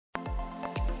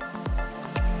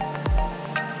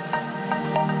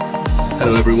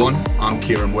Hello everyone, I'm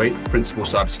Kieran Waite, Principal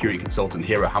Cybersecurity Consultant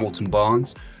here at Hamilton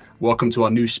Barnes. Welcome to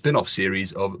our new spin-off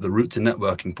series of the Route to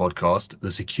Networking podcast, the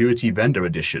Security Vendor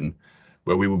Edition,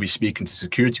 where we will be speaking to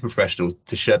security professionals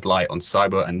to shed light on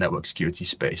cyber and network security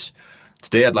space.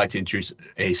 Today I'd like to introduce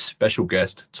a special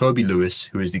guest, Toby Lewis,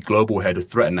 who is the Global Head of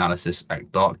Threat Analysis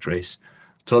at Darktrace.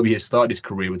 Toby has started his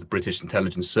career with the British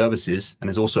Intelligence Services and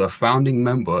is also a founding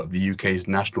member of the UK's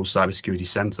National Cybersecurity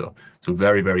Centre. So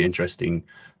very, very interesting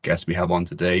guest we have on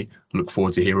today. Look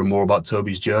forward to hearing more about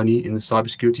Toby's journey in the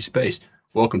cybersecurity space.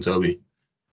 Welcome, Toby.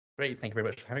 Great. Thank you very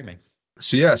much for having me.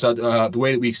 So the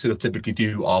way that we sort of typically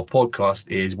do our podcast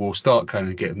is we'll start kind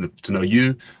of getting to know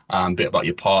you, a bit about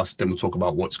your past, then we'll talk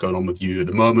about what's going on with you at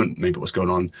the moment, maybe what's going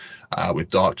on with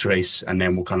Darktrace, and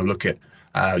then we'll kind of look at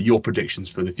your predictions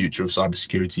for the future of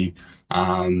cybersecurity.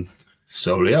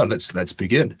 Let's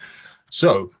begin.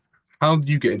 So how did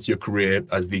you get into your career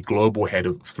as the global head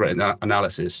of threat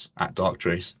analysis at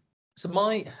Darktrace? So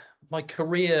my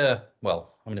career,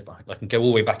 well, I mean, if I can go all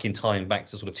the way back in time, back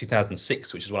to sort of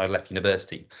 2006, which is when I left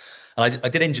university. And I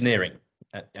did engineering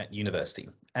at university.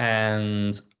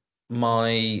 And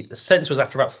my sense was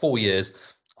after about 4 years,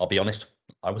 I'll be honest,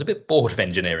 I was a bit bored of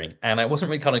engineering and I wasn't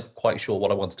really kind of quite sure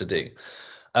what I wanted to do.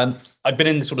 I'd been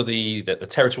in sort of the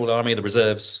territorial army, the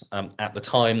reserves at the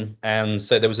time. And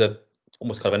so there was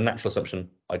almost kind of a natural assumption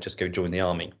I'd just go join the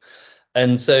army.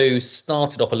 And so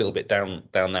started off a little bit down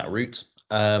that route.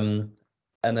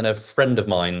 And then a friend of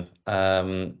mine,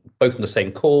 both on the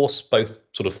same course, both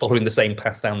sort of following the same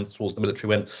path down towards the military,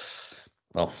 went,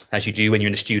 well, as you do when you're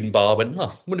in a student bar, wouldn't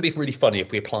it be really funny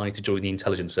if we applied to join the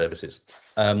intelligence services?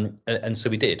 And so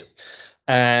we did.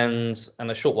 And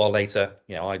a short while later,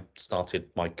 I started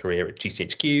my career at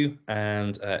GCHQ,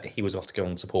 and he was off to go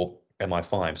and support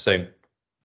MI5. So,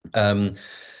 and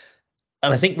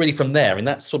I think really from there, and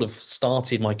that sort of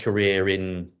started my career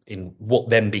in what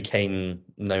then became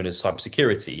known as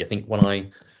cybersecurity. I think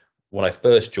when I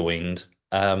first joined,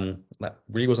 that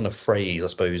really wasn't a phrase, I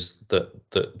suppose,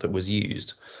 that was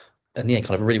used. And kind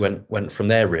of really went from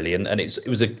there really. And it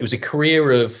was a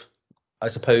career of, I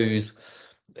suppose,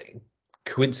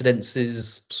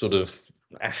 coincidences, sort of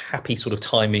happy sort of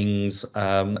timings,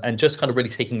 and just kind of really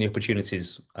taking the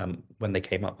opportunities when they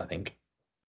came up, I think.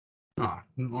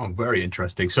 Oh, very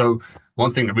interesting. So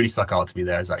one thing that really stuck out to me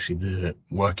there is actually the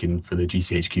working for the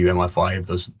GCHQ MI5,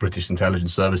 those British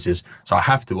Intelligence Services. So I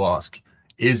have to ask,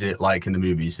 is it like in the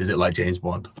movies? Is it like James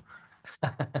Bond?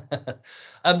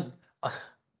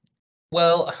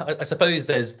 Well, I suppose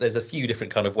there's a few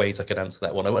different kind of ways I could answer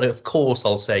that one. And of course,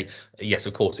 I'll say yes,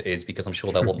 of course it is, because I'm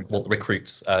sure they'll want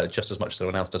recruits just as much as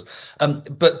anyone else does.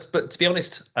 But to be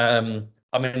honest, I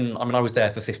mean, I was there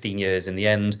for 15 years in the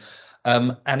end.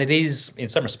 And it is, in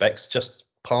some respects, just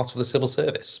part of the civil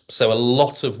service. So a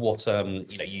lot of what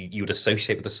you would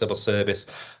associate with the civil service,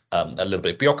 a little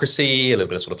bit of bureaucracy, a little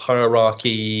bit of sort of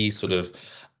hierarchy, sort of.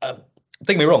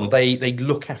 Don't get me wrong, they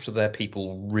look after their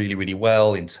people really, really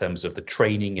well in terms of the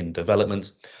training and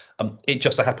development. It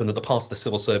just so happened that the part of the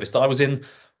civil service that I was in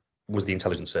was the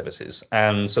intelligence services,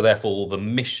 and so therefore the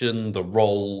mission, the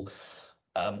role,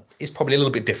 is probably a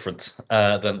little bit different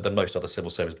than most other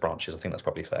civil service branches. I think that's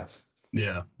probably fair.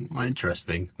 Yeah,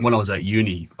 interesting. When I was at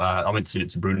uni, I went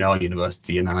to Brunel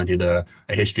University and I did a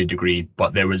history degree.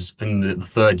 But there was in the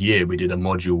third year we did a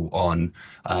module on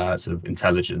sort of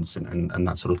intelligence and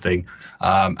that sort of thing.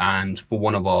 And for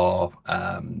one of our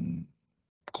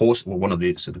course, or one of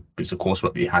the sort of bits of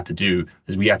coursework we had to do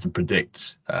is we had to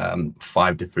predict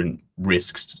 5 different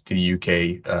risks to the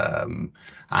UK,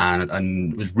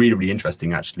 and it was really, really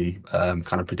interesting actually,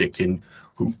 kind of predicting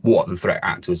what the threat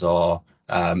actors are.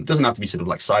 It doesn't have to be sort of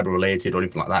like cyber related or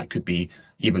anything like that. It could be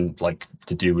even like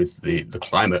to do with the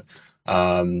climate.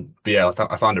 But yeah,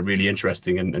 I found it really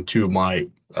interesting. And two of my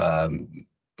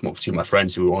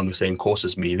friends who were on the same course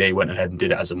as me, they went ahead and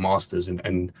did it as a master's,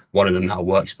 and one of them now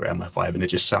works for MI5, and it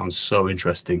just sounds so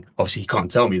interesting. Obviously, he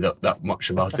can't tell me that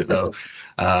much about it though.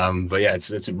 But yeah,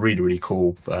 it's a really, really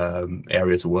cool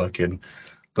area to work in.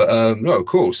 But no,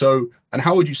 cool. So, and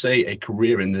how would you say a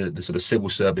career in the sort of civil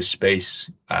service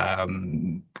space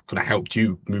kind of helped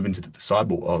you move into the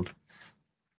cyber world?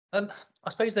 I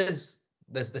suppose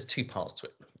there's two parts to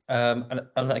it. And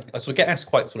I sort of get asked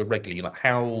quite sort of regularly, like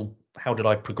how did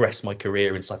I progress my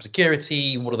career in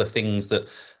cybersecurity? What are the things that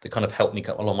kind of helped me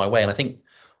along my way? And I think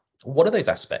one of those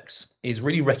aspects is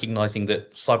really recognizing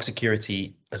that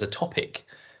cybersecurity as a topic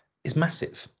is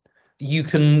massive. You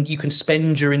can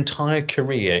spend your entire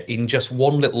career in just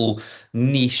one little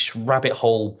niche rabbit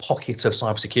hole pocket of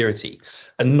cybersecurity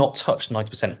and not touch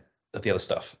 90% of the other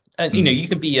stuff. And you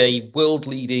can be a world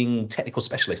leading technical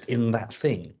specialist in that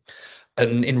thing.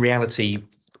 And in reality,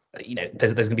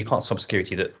 there's going to be parts of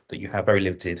cybersecurity that you have very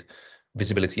limited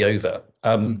visibility over.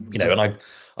 And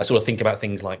I sort of think about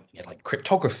things like like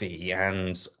cryptography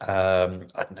and I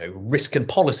don't know, risk and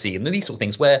policy and these sort of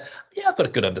things where I've got a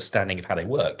good understanding of how they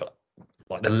work, but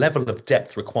like the level of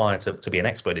depth required to be an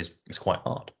expert is quite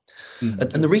hard.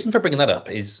 And the reason for bringing that up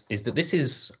is that this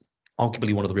is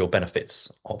arguably one of the real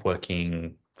benefits of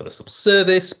working for the civil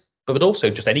service, but also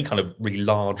just any kind of really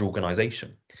large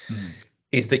organization,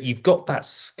 is that you've got that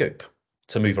scope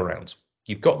to move around.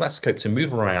 You've got that scope to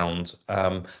move around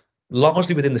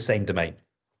largely within the same domain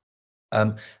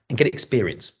and get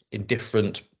experience in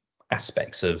different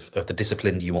aspects of the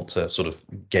discipline you want to sort of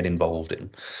get involved in.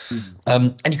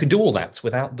 And you can do all that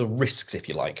without the risks, if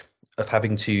you like, of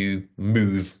having to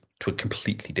move to a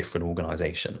completely different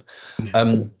organization.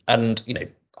 And,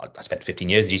 I spent 15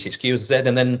 years at GCHQ, as I said,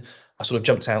 and then I sort of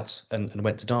jumped out and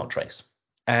went to Darktrace.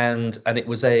 And it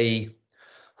was a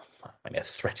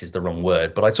threat is the wrong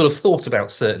word, but I sort of thought about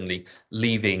certainly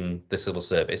leaving the civil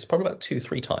service probably about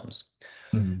 2-3 times.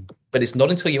 But it's not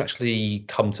until you actually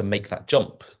come to make that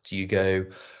jump do you go,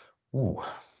 ooh,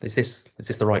 is this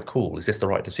the right call? Is this the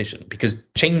right decision? Because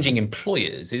changing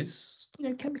employers is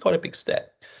can be quite a big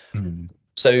step.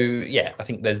 So I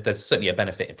think there's certainly a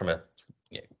benefit from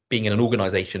being in an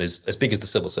organization as big as the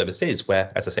civil service is,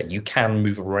 where, as I said, you can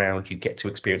move around, you get to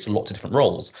experience lots of different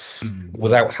roles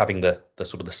without having the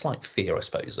sort of the slight fear, I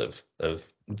suppose,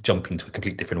 of jumping to a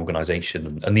completely different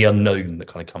organization and the unknown that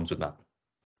kind of comes with that.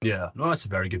 Yeah, no, that's a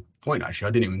very good point, actually. I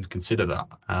didn't even consider that.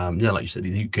 Like you said,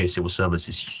 the UK civil service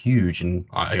is huge, and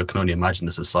I can only imagine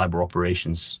the sort of cyber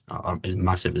operations is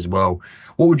massive as well.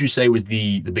 What would you say was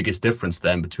the biggest difference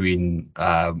then between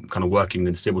kind of working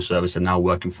in the civil service and now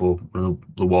working for one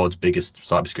of the world's biggest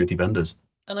cybersecurity vendors?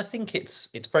 And I think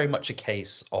it's very much a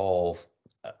case of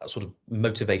sort of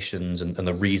motivations and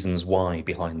the reasons why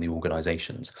behind the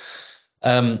organizations.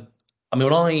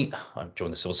 When I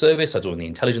joined the civil service, I joined the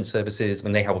intelligence services,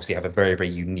 and they obviously have a very, very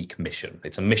unique mission.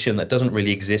 It's a mission that doesn't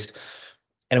really exist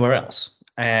anywhere else.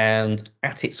 And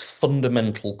at its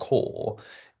fundamental core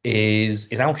is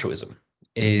altruism,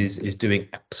 is doing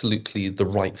absolutely the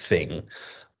right thing.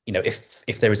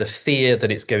 If there is a fear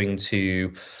that it's going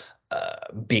to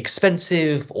be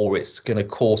expensive or it's going to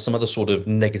cause some other sort of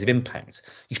negative impact,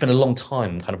 you spend a long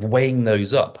time kind of weighing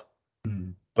those up.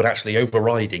 But actually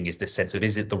overriding is this sense of,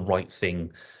 is it the right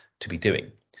thing to be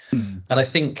doing? And I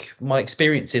think my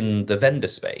experience in the vendor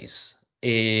space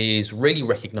is really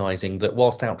recognizing that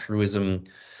whilst altruism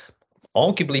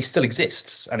arguably still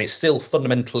exists and it's still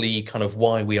fundamentally kind of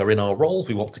why we are in our roles,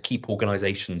 we want to keep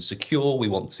organizations secure, we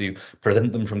want to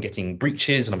prevent them from getting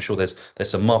breaches, and I'm sure there's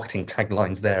some marketing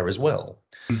taglines there as well.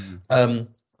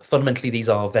 Fundamentally, these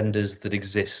are vendors that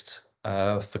exist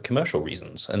for commercial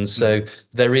reasons, and so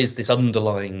there is this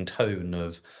underlying tone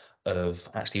of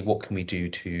actually what can we do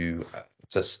to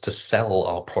sell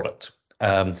our product,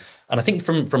 and I think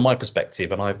from my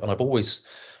perspective, and I've always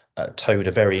towed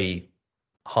a very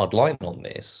hard line on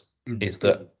this, is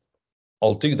that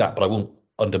I'll do that, but I won't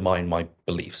undermine my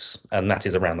beliefs, and that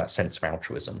is around that sense of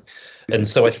altruism. And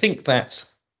so I think that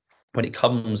when it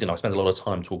comes, I spend a lot of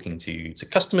time talking to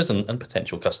customers and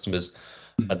potential customers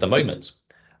at the moment.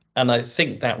 And I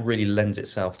think that really lends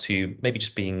itself to maybe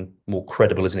just being more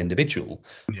credible as an individual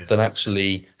than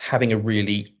actually having a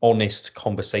really honest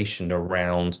conversation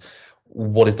around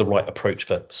what is the right approach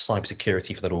for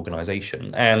cybersecurity for that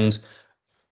organization. And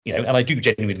I do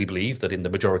genuinely believe that in the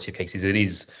majority of cases, it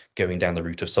is going down the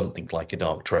route of something like a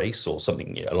Darktrace or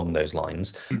something along those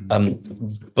lines.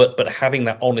 But having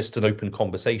that honest and open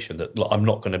conversation that, look, I'm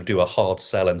not going to do a hard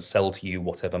sell and sell to you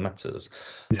whatever matters.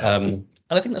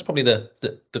 And I think that's probably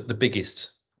the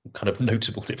biggest kind of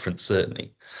notable difference,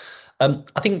 certainly.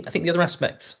 I think the other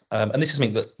aspect, and this is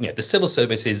something that the civil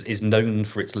service is known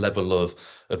for its level of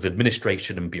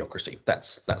administration and bureaucracy.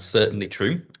 That's certainly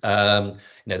true.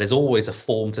 There's always a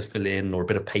form to fill in or a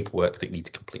bit of paperwork that you need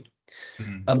to complete.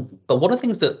 But one of the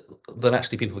things that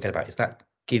actually people forget about is that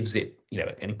gives it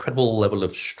an incredible level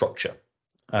of structure.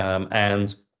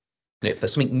 And if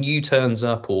there's something new turns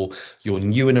up, or you're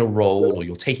new in a role, or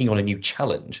you're taking on a new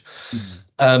challenge,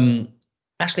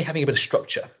 actually having a bit of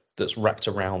structure that's wrapped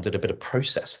around it, a bit of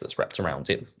process that's wrapped around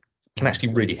it, can actually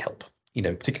really help.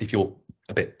 Particularly if you're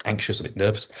a bit anxious, a bit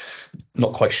nervous,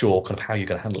 not quite sure kind of how you're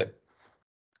going to handle it.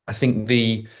 I think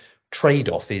the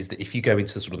trade-off is that if you go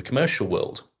into sort of the commercial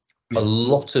world, a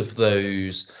lot of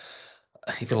those,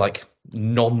 if you like,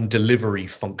 non-delivery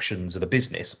functions of a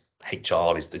business,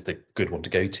 HR is the good one to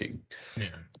go to,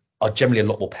 are generally a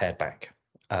lot more pared back,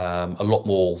 a lot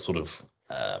more sort of,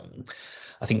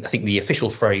 I think the official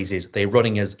phrase is they're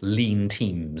running as lean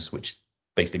teams, which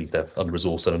basically means they're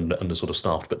under-resourced and under sort of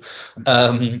staffed.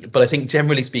 But I think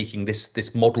generally speaking,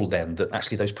 this model then that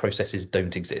actually those processes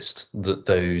don't exist, that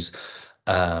those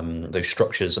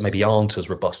structures maybe aren't as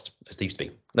robust as they used to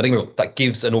be. I think that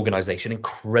gives an organization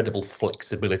incredible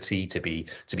flexibility to be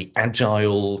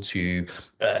agile, to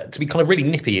be kind of really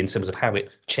nippy in terms of how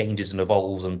it changes and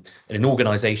evolves. And in an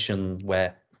organization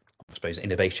where I suppose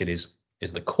innovation is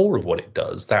the core of what it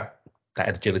does, that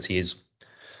agility is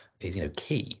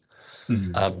key.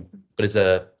 But as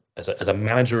a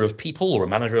manager of people, or a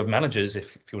manager of managers,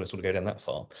 if you want to sort of go down that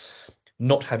far,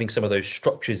 not having some of those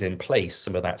structures in place,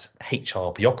 some of that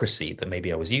HR bureaucracy that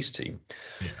maybe I was used to,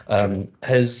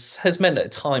 has meant that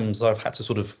at times I've had to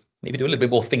sort of maybe do a little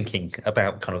bit more thinking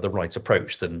about kind of the right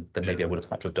approach than maybe I would have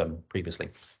had to have done previously.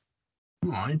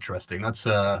 Oh, interesting. That's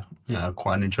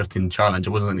quite an interesting challenge.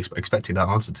 I wasn't expecting that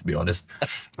answer, to be honest.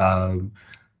 Of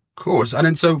course. And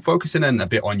then so focusing in a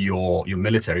bit on your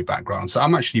military background. So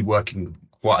I'm actually working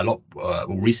quite a lot,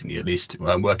 recently at least,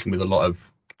 working with a lot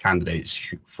of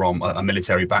candidates from a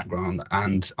military background,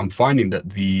 and I'm finding that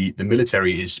the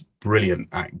military is brilliant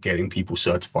at getting people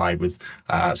certified with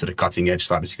sort of cutting edge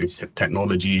cybersecurity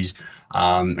technologies,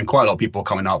 and quite a lot of people are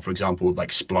coming out, for example, with like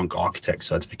Splunk architect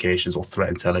certifications or threat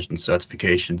intelligence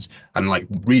certifications, and like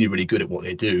really, really good at what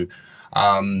they do.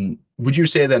 Would you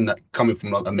say then that coming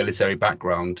from a military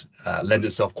background lends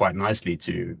itself quite nicely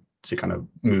to kind of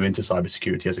move into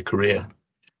cybersecurity as a career?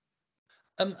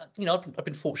 I've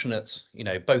been fortunate,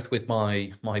 both with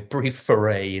my brief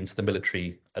foray into the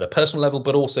military at a personal level,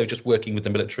 but also just working with the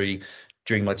military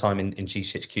during my time in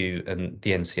GCHQ and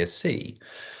the NCSC.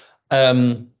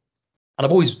 And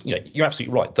I've always, you're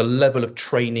absolutely right. The level of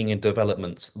training and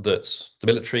development that the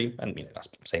military, and that's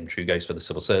the same true goes for the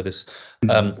civil service,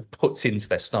 puts into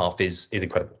their staff is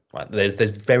incredible. Right?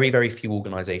 There's very, very few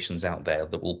organisations out there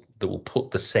that will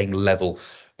put the same level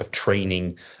of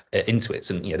training into it.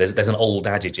 And there's an old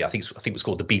adage, I think it was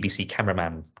called the BBC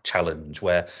Cameraman Challenge,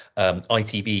 where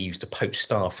ITV used to poach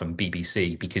staff from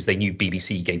BBC because they knew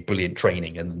BBC gave brilliant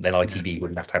training, and then ITV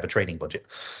wouldn't have to have a training budget.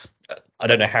 I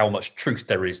don't know how much truth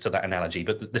there is to that analogy,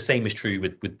 but the same is true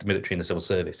with the military and the civil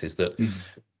service. Is that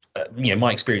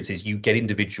my experience is you get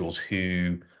individuals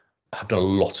who have done a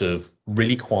lot of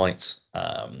really quite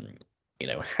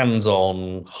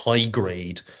hands-on,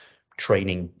 high-grade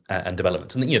training and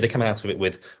development, and they come out of it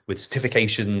with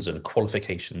certifications and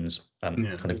qualifications,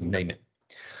 kind of name it.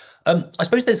 I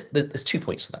suppose there's 2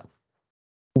 points to that.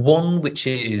 One, which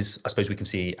is, I suppose we can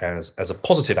see as a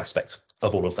positive aspect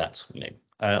of all of that,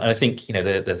 and I think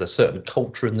there's a certain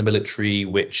culture in the military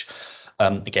which,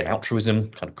 again, altruism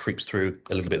kind of creeps through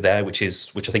a little bit there, which I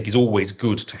think is always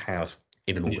good to have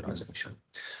in an organisation.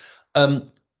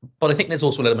 But I think there's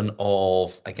also an element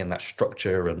of, again, that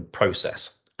structure and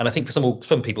process. And I think for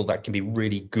some people that can be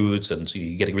really good, and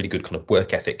you get a really good kind of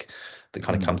work ethic that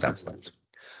kind of comes out of that.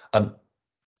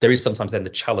 There is sometimes then the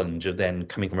challenge of then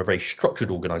coming from a very structured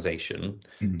organisation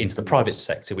into the private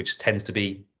sector, which tends to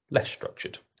be less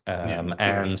structured.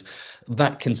 And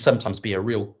that can sometimes be a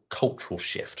real cultural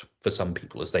shift for some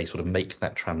people as they sort of make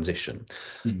that transition.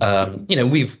 If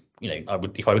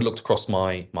I would look across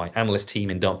my analyst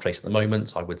team in Darktrace at the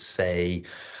moment, I would say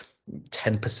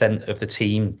 10% of the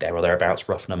team, there or thereabouts,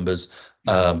 rough numbers,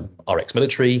 are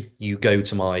ex-military. You go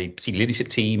to my senior leadership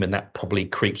team, and that probably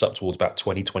creeps up towards about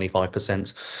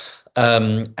 20-25%.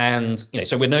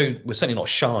 So we're certainly not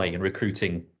shy in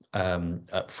recruiting from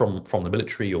the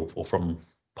military or from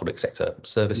public sector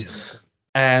service,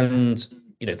 and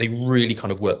they really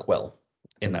kind of work well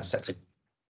in that setting.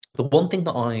 The one thing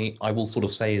that I will sort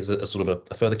of say is a sort of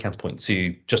a further counterpoint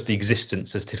to just the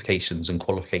existence of certifications and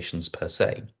qualifications per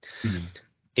se,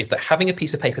 is that having a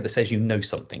piece of paper that says you know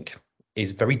something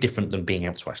is very different than being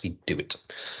able to actually do it.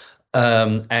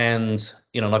 And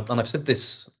I've said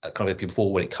this kind of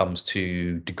before when it comes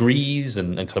to degrees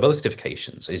and kind of other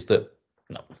certifications, is that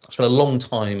I've spent a long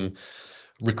time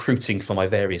recruiting for my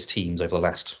various teams over the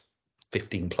last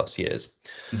 15 plus years.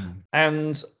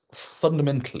 And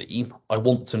fundamentally, I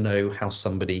want to know how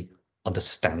somebody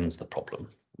understands the problem.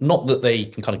 Not that they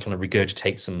can kind of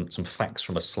regurgitate some facts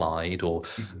from a slide, or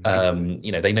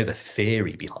they know the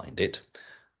theory behind it,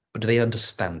 but do they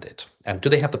understand it, and do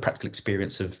they have the practical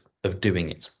experience of doing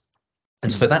it?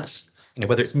 And so that's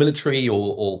whether it's military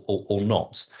or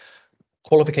not,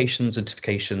 qualifications and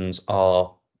certifications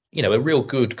are a real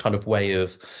good kind of way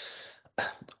of,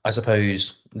 I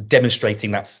suppose,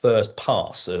 demonstrating that first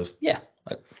pass of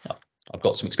I've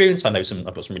got some experience, I've got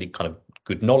some really kind of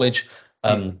good knowledge,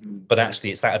 but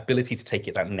actually it's that ability to take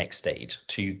it that next stage,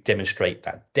 to demonstrate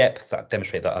that depth,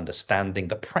 demonstrate that understanding,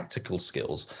 the practical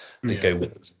skills that go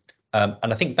with it. And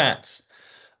I think that's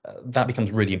that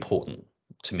becomes really important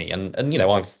to me. And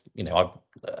I've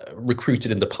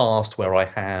recruited in the past where I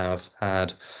have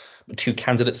had two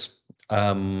candidates,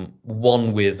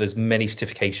 one with as many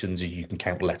certifications as you can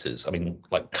count letters. I mean,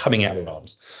 like coming out of their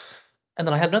arms. And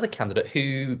then I had another candidate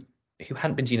who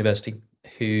hadn't been to university,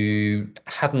 who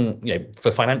hadn't,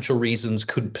 for financial reasons,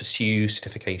 couldn't pursue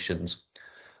certifications,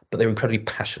 but they were incredibly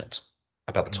passionate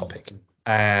about the topic.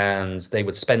 And they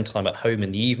would spend time at home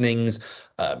in the evenings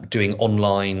doing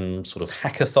online sort of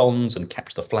hackathons and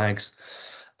capture the flags.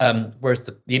 Whereas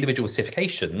the individual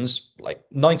certifications, like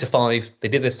 9 to 5, they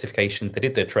did their certifications, they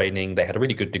did their training, they had a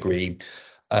really good degree,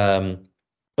 but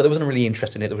there wasn't really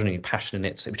interest in it, there wasn't any passion in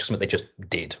it. It was just something they just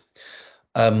did.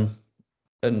 And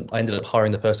I ended up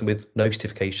hiring the person with no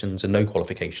certifications and no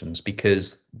qualifications,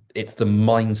 because it's the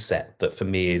mindset that for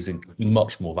me is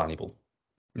much more valuable.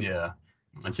 Yeah,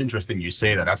 it's interesting you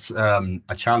say that. That's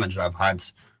a challenge I've had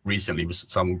recently with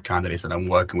some candidates that I'm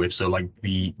working with. So like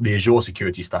the Azure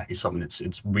security stack is something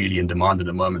it's really in demand at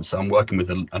the moment. So I'm working with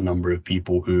a number of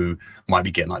people who might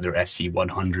be getting like their SC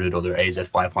 100 or their AZ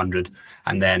 500,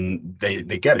 and then they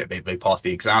get it. They pass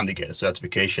the exam, they get a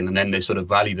certification, and then they sort of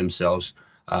value themselves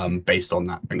based on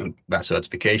that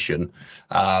certification.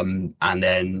 And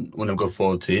then when they go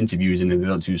forward to interviews and they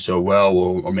don't do so well,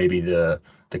 or maybe the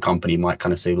company might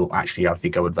kind of say, well, actually, I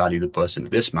think I would value the person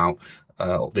at this amount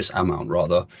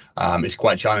rather. It's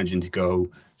quite challenging to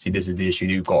go, see, this is the issue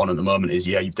you've got on at the moment is,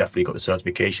 yeah, you've definitely got the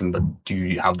certification, but do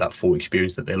you have that full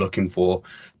experience that they're looking for?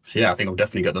 So yeah, I think I'll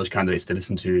definitely get those candidates to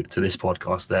listen to this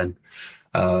podcast then.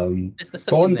 There's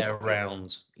something in there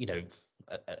around,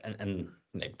 and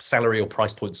salary or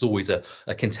price point is always a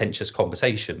contentious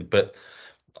conversation, but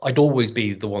I'd always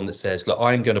be the one that says, look,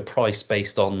 I'm going to price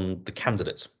based on the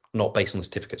candidates, not based on the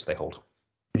certificates they hold.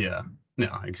 Yeah,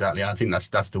 exactly. I think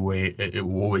that's the way it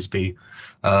will always be.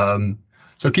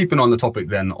 So keeping on the topic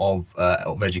then of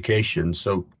education,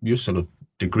 so your sort of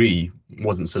degree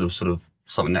wasn't sort of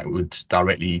something that would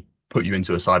directly put you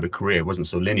into a cyber career. It wasn't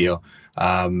so linear.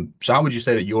 So how would you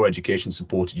say that your education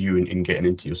supported you in getting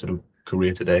into your sort of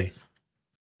career today?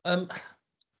 I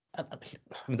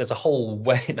mean, there's a whole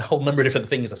number of different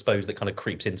things, I suppose, that kind of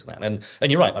creeps into that. And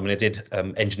you're right. I mean, I did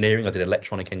engineering. I did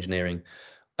electronic engineering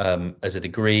as a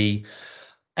degree,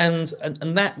 and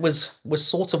that was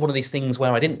sort of one of these things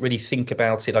where I didn't really think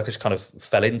about it. I just kind of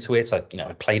fell into it. I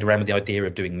played around with the idea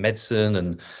of doing medicine,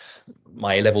 and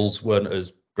my A levels weren't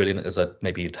as brilliant as I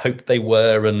maybe had hoped they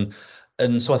were,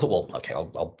 and so I thought, well, okay,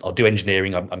 I'll do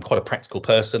engineering. I'm quite a practical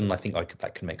person, and I think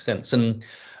that could make sense. And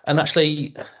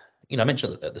actually, I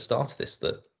mentioned at the start of this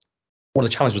that one of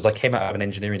the challenges was I came out of an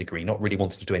engineering degree not really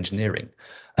wanting to do engineering,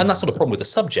 and that's not a problem with the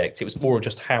subject. It was more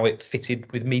just how it fitted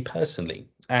with me personally,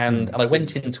 and I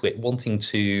went into it wanting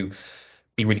to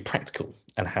be really practical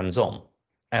and hands-on.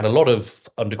 And a lot of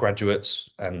undergraduates,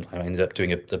 and I ended up doing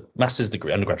the master's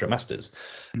degree, undergraduate masters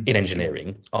in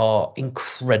engineering, are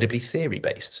incredibly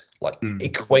theory-based, like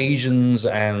equations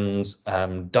and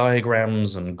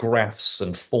diagrams and graphs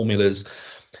and formulas.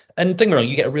 And don't get me wrong,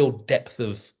 you get a real depth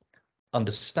of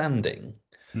understanding,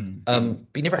 but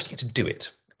you never actually get to do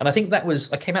it. And I think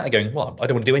I came out of going, well, I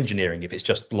don't want to do engineering if it's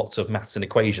just lots of maths and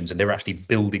equations and never actually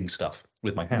building stuff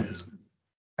with my hands.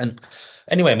 And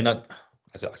anyway, I mean,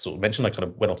 as I sort of mentioned, I kind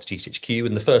of went off to GCHQ,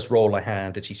 and the first role I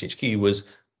had at GCHQ was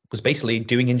basically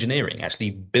doing engineering,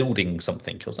 actually building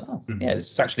something. I was like, yeah,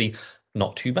 this is actually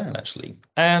not too bad, actually.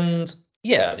 And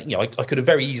yeah, I could have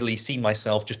very easily seen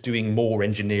myself just doing more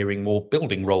engineering, more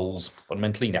building roles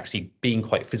fundamentally, and actually being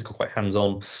quite physical, quite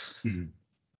hands-on.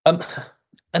 And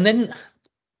then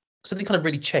something kind of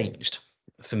really changed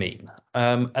for me.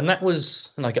 And that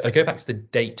was, and I go back to the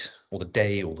date or the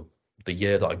day or the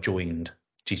year that I joined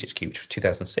GCHQ, which was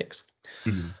 2006.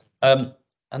 And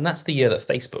that's the year that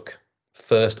Facebook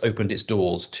first opened its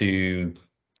doors to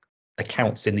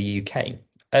accounts in the UK.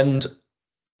 And,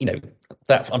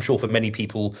 that I'm sure for many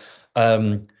people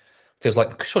feels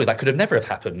like surely that could have never have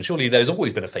happened. Surely there's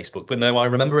always been a Facebook. But no, I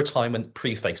remember a time when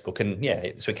pre-Facebook,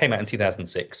 and so it came out in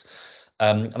 2006.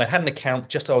 And I had an account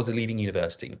just as I was leaving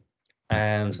university.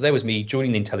 And so there was me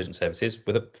joining the intelligence services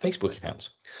with a Facebook account.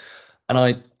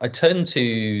 And I turned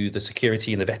to the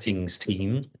security and the vettings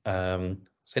team,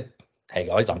 said, hey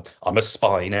guys, I'm a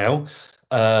spy now.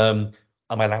 Am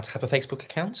I allowed to have a Facebook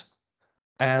account?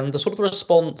 And the sort of the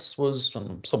response was,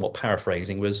 somewhat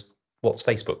paraphrasing, was, what's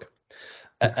Facebook?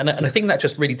 And I think that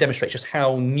just really demonstrates just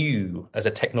how new as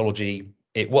a technology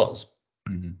it was.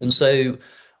 And so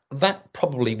that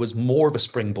probably was more of a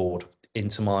springboard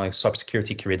into my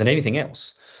cybersecurity career than anything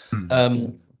else.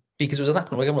 Because it was at that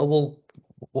point where I go, well,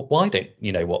 why don't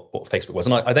you know what Facebook was?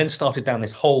 And I then started down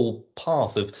this whole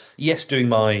path of, yes, doing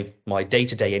my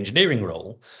day-to-day engineering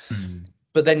role, Mm.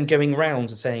 but then going around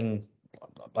and saying,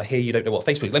 I hear you don't know what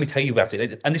Facebook is. Let me tell you about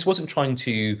it. And this wasn't trying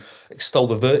to extol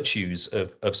the virtues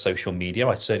of social media.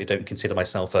 I certainly don't consider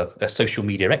myself a social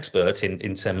media expert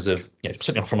in terms of,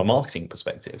 certainly not from a marketing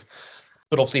perspective.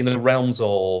 But obviously in the realms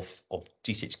of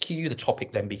GCHQ, the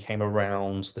topic then became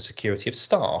around the security of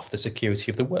staff, the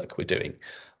security of the work we're doing.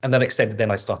 And then extended,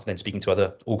 then I started then speaking to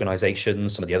other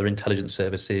organizations, some of the other intelligence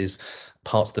services,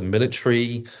 parts of the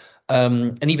military,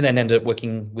 and even then ended up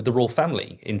working with the royal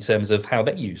family in terms of how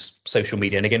they use social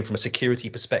media. And again, from a security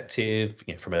perspective,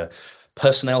 from a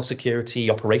personnel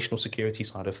security, operational security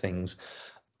side of things.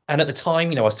 And at the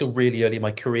time, I was still really early in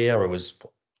my career. I was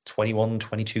 21,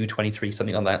 22, 23,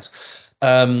 something like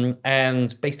that.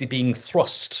 And basically being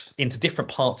thrust into different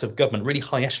parts of government, really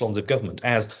high echelons of government,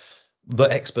 as the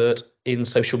expert in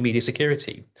social media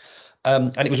security.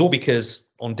 And it was all because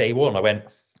on day one, I went,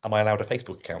 am I allowed a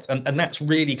Facebook account? And that's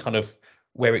really kind of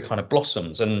where it kind of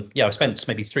blossoms. And I spent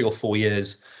maybe 3 or 4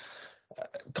 years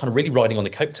kind of really riding on the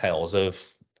coattails of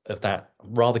that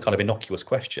rather kind of innocuous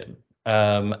question.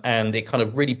 And it kind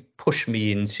of really pushed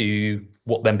me into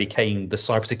what then became the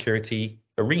cybersecurity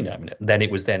arena. I mean, then it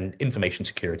was then information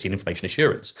security and information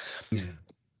assurance. Yeah.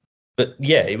 But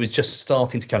it was just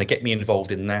starting to kind of get me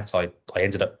involved in that. I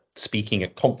ended up speaking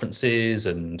at conferences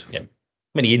and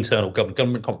many internal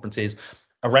government conferences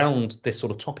around this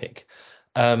sort of topic.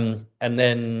 And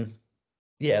then,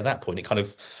 at that point, it kind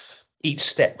of, each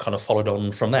step kind of followed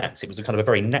on from that. It was a kind of a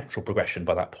very natural progression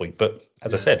by that point. But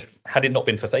as I said, had it not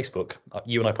been for Facebook,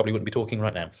 you and I probably wouldn't be talking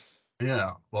right now.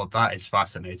 Yeah, well, that is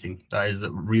fascinating. That is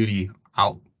really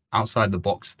outside the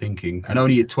box thinking, and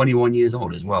only at 21 years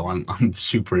old as well. I'm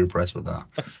super impressed with that.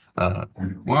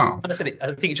 Wow. And I think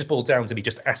it just boiled down to me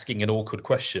just asking an awkward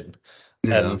question.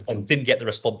 Yeah. And didn't get the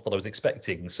response that I was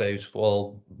expecting. So,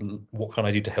 well, what can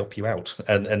I do to help you out?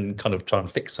 And kind of try and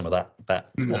fix some of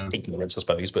that not ignorance, I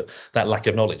suppose, but that lack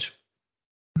of knowledge.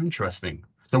 Interesting.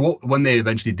 So when they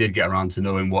eventually did get around to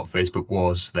knowing what Facebook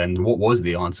was, then what was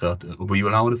the answer? Were you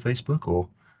allowed a Facebook or?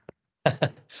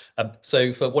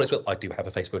 So for what it's worth, I do have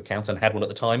a Facebook account and had one at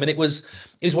the time. And it was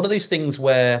one of those things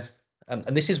where,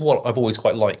 and this is what I've always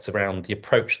quite liked around the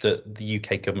approach that the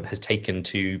UK government has taken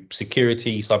to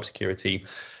security, cybersecurity,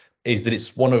 is that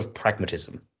it's one of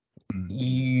pragmatism.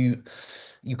 You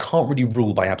can't really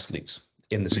rule by absolutes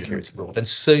in the security world, and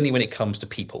certainly when it comes to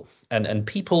people. And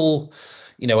people,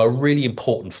 are a really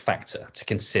important factor to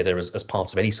consider as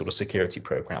part of any sort of security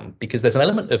program, because there's an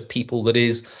element of people that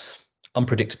is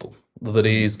unpredictable, that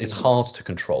is hard to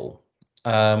control.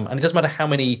 And it doesn't matter how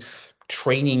many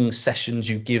training sessions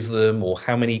you give them, or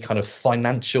how many kind of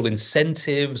financial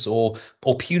incentives or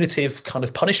punitive kind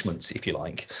of punishments, if you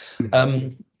like.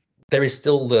 There is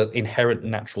still the inherent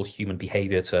natural human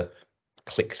behavior to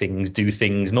click things, do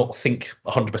things, not think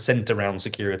 100% around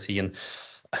security. And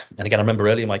again, I remember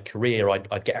early in my career,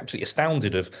 I'd get absolutely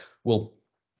astounded of, well,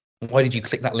 why did you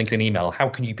click that link in an email? How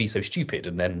can you be so stupid?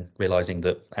 And then realizing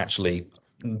that actually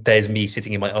there's me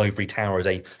sitting in my ivory tower as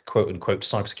a quote unquote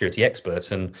cybersecurity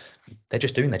expert, and they're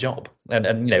just doing their job. And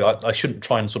I shouldn't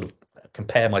try and sort of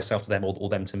compare myself to them or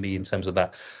them to me in terms of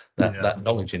that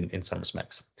knowledge in some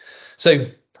respects. So,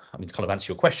 I mean, to kind of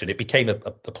answer your question, it became a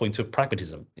point of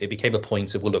pragmatism. It became a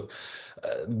point of, well, look,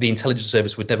 the intelligence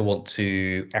service would never want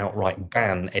to outright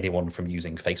ban anyone from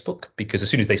using Facebook, because as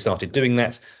soon as they started doing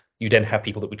that, you then have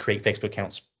people that would create Facebook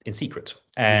accounts in secret.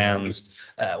 And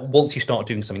once you start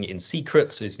doing something in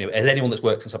secret, as anyone that's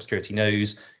worked in cybersecurity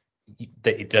knows,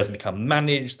 that it doesn't become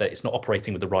managed, that it's not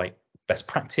operating with the right best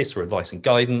practice or advice and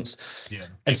guidance.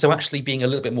 And so actually being a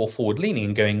little bit more forward leaning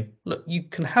and going, look, you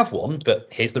can have one, but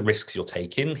here's the risks you're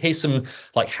taking. Here's some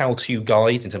like how-to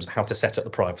guides in terms of how to set up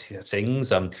the privacy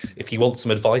settings. If you want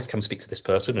some advice, come speak to this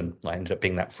person. And I ended up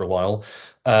being that for a while.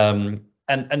 And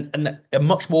a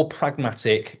much more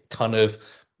pragmatic kind of,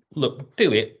 look,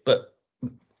 do it, but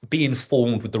be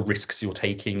informed with the risks you're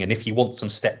taking. And if you want some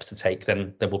steps to take,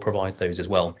 then we'll provide those as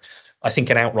well. I think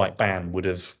an outright ban would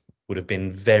have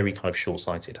been very kind of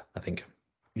short-sighted, I think.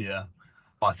 Yeah,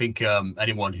 I think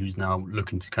anyone who's now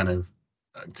looking to kind of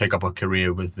take up a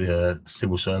career with the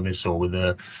civil service or with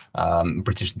the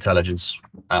British intelligence,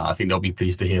 I think they'll be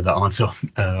pleased to hear that answer.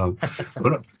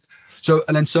 So,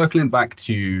 and then circling back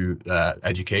to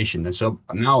education, and so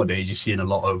nowadays you're seeing a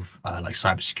lot of like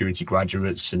cybersecurity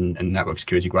graduates and network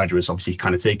security graduates, obviously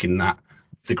kind of taking that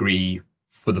degree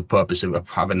for the purpose of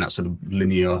having that sort of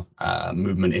linear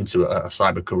movement into a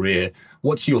cyber career.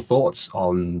 What's your thoughts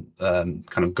on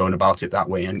kind of going about it that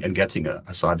way and getting a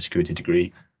cybersecurity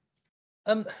degree?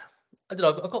 I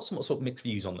don't know, I've got some sort of mixed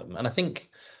views on them, and I think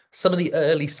some of the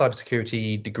early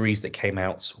cybersecurity degrees that came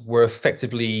out were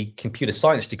effectively computer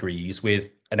science degrees with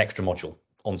an extra module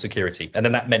on security, and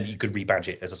then that meant you could rebadge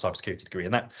it as a cybersecurity degree,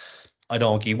 and that I'd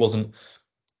argue wasn't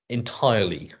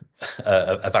entirely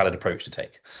a valid approach to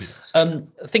take. Yes.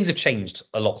 Things have changed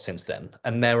a lot since then,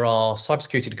 and there are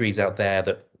cybersecurity degrees out there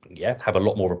that have a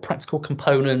lot more of a practical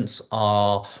component,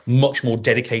 are much more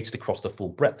dedicated across the full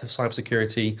breadth of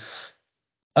cybersecurity.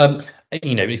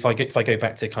 If I go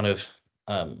back to kind of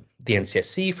the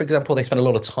NCSC, for example, they spend a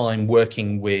lot of time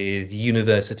working with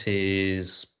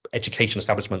universities, education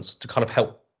establishments to kind of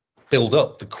help build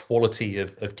up the quality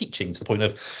of teaching to the point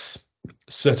of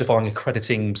certifying,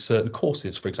 accrediting certain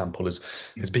courses, for example, as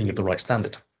being of the right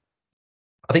standard.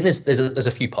 I think there's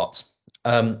a few parts.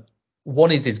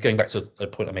 One is going back to a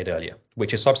point I made earlier,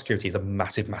 which is cybersecurity is a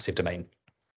massive, massive domain.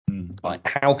 Like,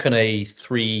 how can a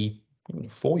 3-4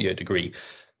 year degree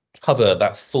cover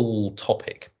that full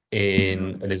topic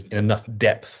in enough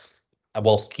depth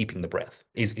whilst keeping the breadth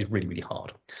is really, really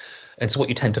hard. And so what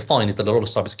you tend to find is that a lot of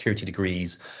cybersecurity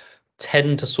degrees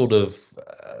tend to sort of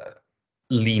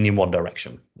lean in one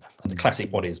direction. And the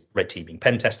classic one is red teaming,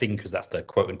 pen testing, because that's the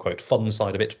quote unquote fun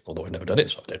side of it, although I've never done it,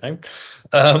 so I don't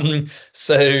know.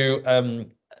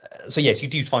 So yes, you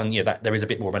do find that there is a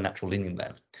bit more of a natural leaning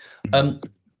there.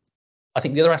 I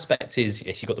think the other aspect is,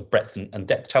 yes, you've got the breadth and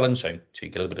depth challenge, so you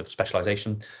get a little bit of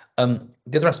specialization. The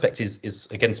other aspect is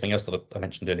again something else that I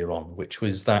mentioned earlier on, which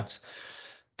was that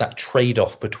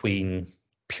trade-off between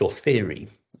pure theory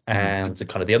and the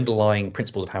kind of the underlying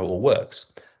principles of how it all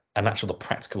works, and actually the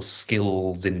practical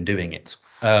skills in doing it.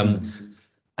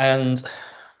 And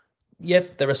yeah,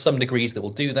 there are some degrees that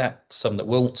will do that, some that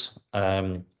won't.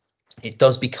 It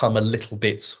does become a little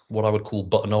bit what I would call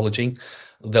buttonology.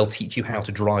 They'll teach you how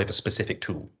to drive a specific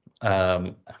tool.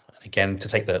 Again, to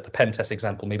take the pen test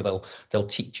example, maybe they'll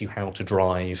teach you how to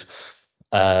drive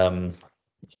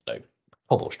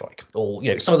Cobalt Strike,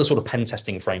 or some of the sort of pen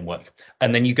testing framework,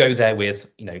 and then you go there with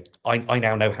I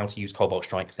now know how to use Cobalt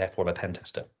Strike, therefore I'm a pen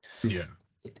tester. Yeah.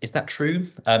 Is that true?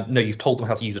 No, you've told them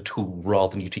how to use a tool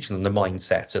rather than you teaching them the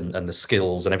mindset and the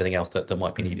skills and everything else that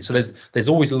might be needed. So there's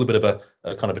always a little bit of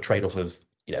a kind of a trade-off of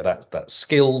that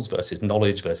skills versus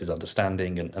knowledge versus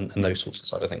understanding and those sorts of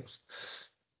side of things.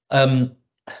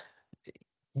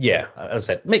 Yeah, as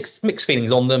I said, mixed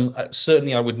feelings on them.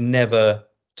 Certainly, I would never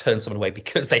turn someone away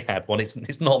because they had one.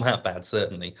 It's not that bad,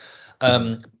 certainly.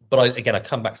 But I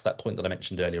come back to that point that I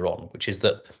mentioned earlier on, which is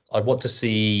that I want to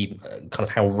see kind of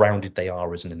how rounded they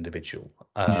are as an individual.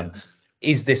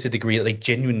 Is this a degree that they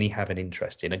genuinely have an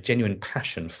interest in, a genuine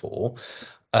passion for,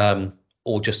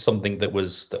 or just something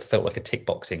that felt like a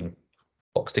box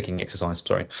ticking exercise?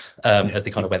 As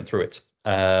they kind of went through it.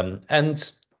 And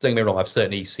don't get me wrong, I've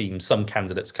certainly seen some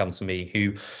candidates come to me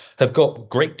who have got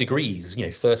great degrees,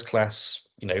 first class,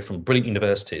 from brilliant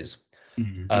universities.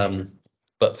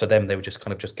 But for them, they were just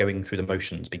going through the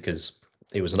motions because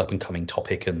it was an up and coming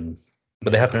topic, but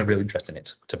they had no real interest in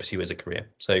it to pursue as a career.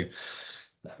 So,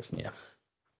 yeah.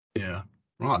 Yeah.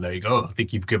 Right, there you go. I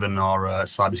think you've given our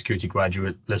cybersecurity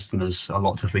graduate listeners a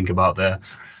lot to think about there.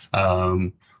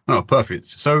 Perfect.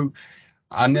 So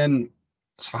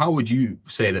how would you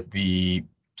say that the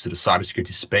sort of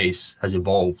cybersecurity space has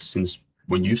evolved since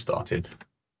when you started?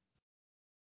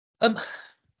 I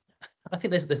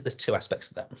think there's two aspects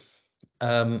to that.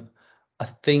 I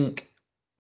think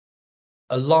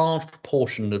a large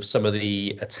proportion of some of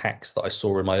the attacks that I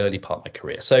saw in my early part of my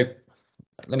career. So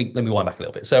let me wind back a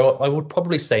little bit. So I would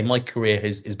probably say my career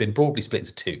has been broadly split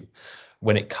into two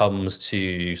when it comes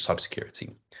to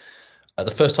cybersecurity.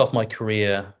 The first half of my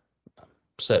career,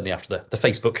 certainly after the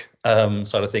Facebook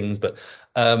side of things, but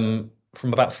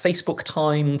from about Facebook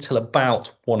time till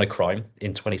about WannaCrime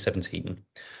in 2017,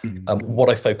 what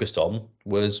I focused on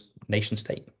was nation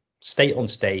state on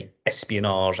state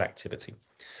espionage activity.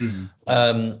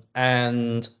 And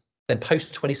then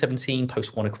post 2017,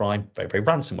 post WannaCrime, very, very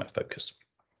ransomware focused.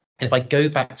 And if I go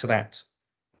back to that,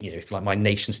 if you like, my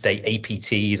nation state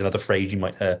APT is another phrase you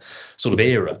might sort of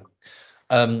era,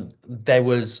 there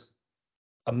was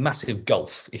a massive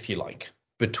gulf, if you like,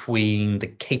 between the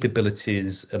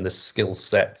capabilities and the skill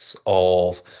sets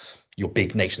of your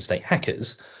big nation state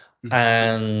hackers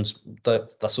and the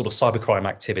sort of cybercrime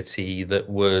activity that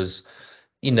was,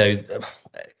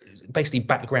 basically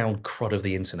background crud of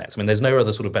the internet. I mean, there's no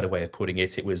other sort of better way of putting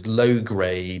it. It was low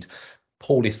grade,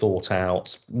 poorly thought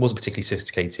out, wasn't particularly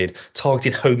sophisticated,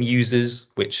 targeted home users,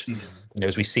 which,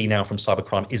 as we see now from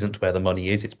cybercrime, isn't where the money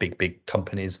is. It's big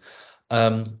companies.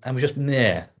 And we're just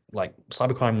like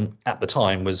cybercrime at the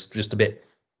time was just a bit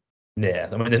I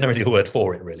mean, there's no really word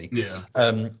for it, really.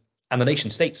 And the nation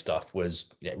state stuff was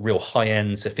real high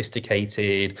end,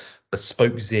 sophisticated,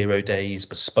 bespoke 0 days,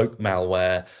 bespoke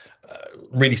malware,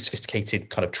 really sophisticated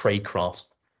kind of tradecraft.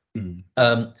 And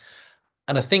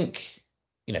I think,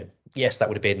 yes, that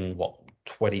would have been what,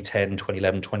 2010,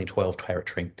 2011, 2012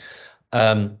 territory.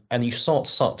 And you start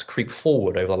to creep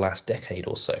forward over the last decade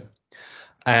or so.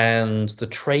 And the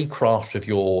tradecraft of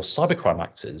your cybercrime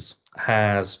actors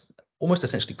has almost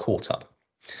essentially caught up.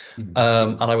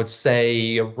 And I would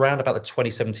say around about the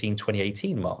 2017,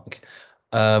 2018 mark,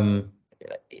 other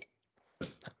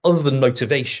than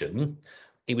motivation,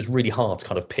 it was really hard to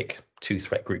kind of pick two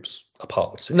threat groups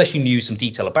apart, unless you knew some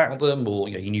detail about them, or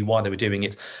you knew why they were doing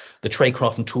it. The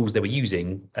tradecraft and tools they were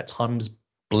using at times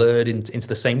blurred into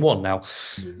the same one. Now,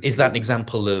 is that an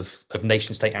example of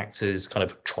nation state actors kind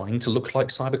of trying to look like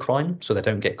cybercrime so they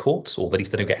don't get caught, or at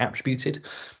least they don't get attributed?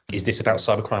 Is this about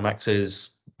cybercrime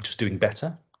actors just doing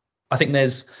better? I think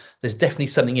there's definitely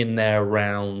something in there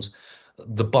around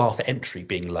the bar for entry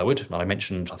being lowered. And I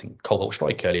mentioned, I think, Cobalt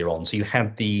Strike earlier on. So you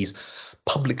had these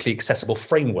publicly accessible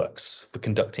frameworks for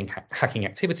conducting hacking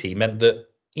activity, meant that,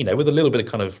 with a little bit of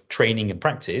kind of training and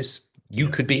practice, you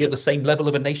could be at the same level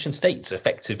of a nation state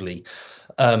effectively.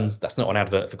 That's not an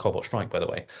advert for Cobalt Strike, by the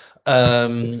way.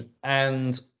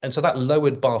 And so that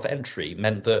lowered bar for entry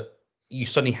meant that you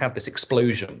suddenly had this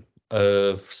explosion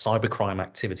of cybercrime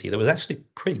activity that was actually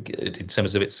pretty good in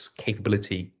terms of its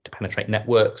capability to penetrate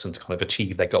networks and to kind of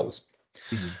achieve their goals.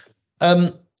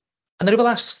 And then over the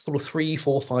last sort of 3,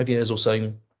 4, 5 years or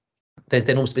so, there's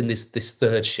then almost been this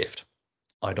third shift,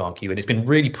 I'd argue, and it's been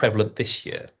really prevalent this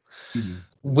year,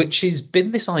 which has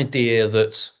been this idea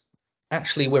that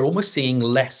actually we're almost seeing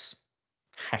less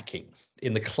hacking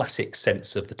in the classic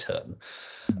sense of the term.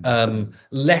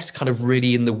 Less kind of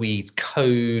really in the weeds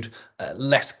code,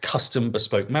 less custom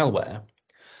bespoke malware.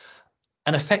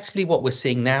 And effectively what we're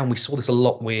seeing now, and we saw this a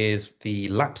lot with the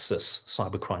Lapsus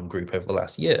cybercrime group over the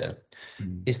last year,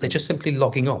 is they're just simply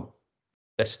logging on.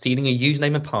 They're stealing a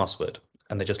username and password,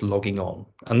 and they're just logging on.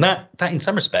 And that in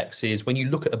some respects is, when you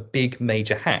look at a big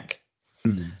major hack,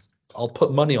 I'll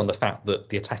put money on the fact that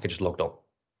the attacker just logged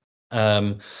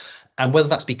on. And whether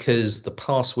that's because the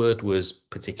password was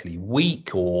particularly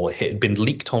weak, or it had been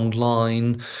leaked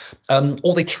online,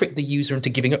 or they tricked the user into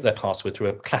giving up their password through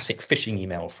a classic phishing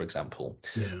email, for example.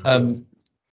 9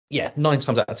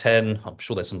 times out of 10, I'm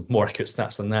sure there's some more accurate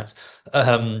stats than that.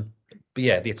 But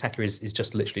yeah, the attacker is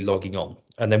just literally logging on.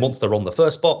 And then once they're on the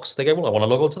first box, they go, well, I want to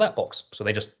log on to that box. So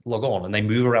they just log on, and they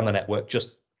move around the network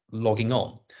just logging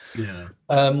on.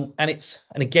 And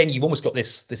again, you've almost got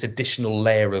this additional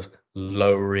layer of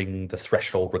lowering the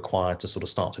threshold required to sort of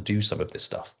start to do some of this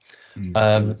stuff.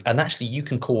 And actually you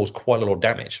can cause quite a lot of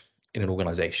damage in an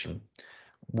organization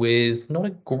with not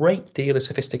a great deal of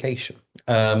sophistication.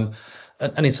 And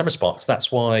in some respects,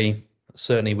 that's why,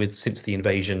 certainly since the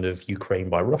invasion of Ukraine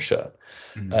by Russia,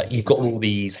 you've got all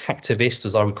these hacktivists,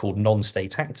 as I would call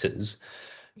non-state actors,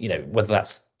 whether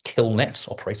that's Killnet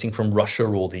operating from Russia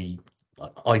or the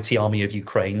IT army of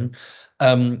Ukraine,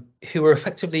 who are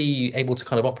effectively able to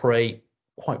kind of operate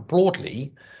quite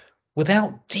broadly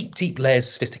without deep layers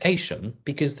of sophistication,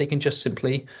 because they can just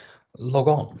simply log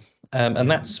on.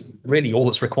 And that's really all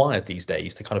that's required these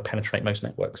days to kind of penetrate most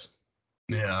networks.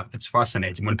 Yeah, it's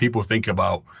fascinating. When people think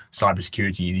about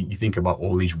cybersecurity, you think about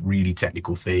all these really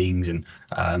technical things, and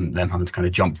them having to kind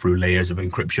of jump through layers of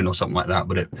encryption or something like that.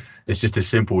 But it's just as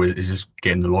simple as just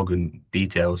getting the login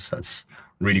details. That's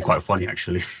really quite funny,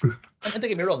 actually. And don't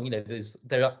get me wrong,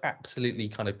 there are absolutely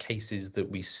kind of cases that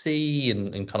we see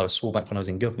and kind of saw back when I was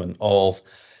in government of,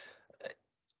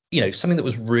 something that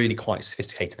was really quite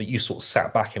sophisticated, that you sort of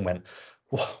sat back and went,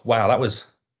 wow, that was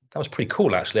pretty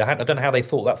cool, actually. I don't know how they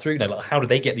thought that through. Like, how did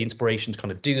they get the inspiration to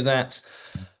kind of do that?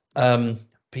 But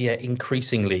yeah,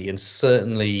 increasingly, and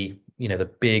certainly, the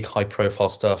big high profile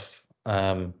stuff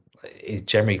is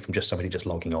generally from just somebody just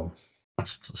logging on.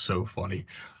 That's so funny.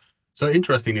 So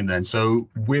interesting. And then, so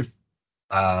with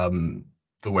the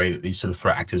way that these sort of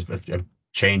threat actors have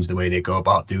changed the way they go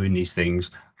about doing these things,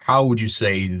 how would you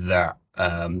say that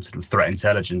sort of threat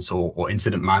intelligence or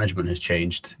incident management has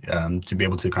changed to be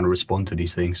able to kind of respond to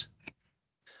these things?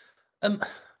 I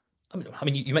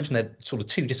mean, you mentioned they're sort of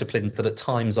two disciplines that at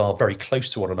times are very close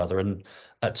to one another, and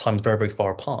at times very, very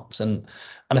far apart. And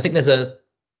I think there's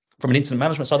from an incident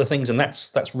management side of things, and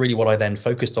that's really what I then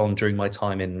focused on during my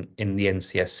time in the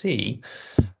NCSC,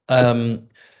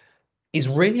 is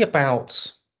really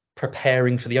about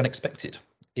preparing for the unexpected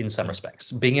in some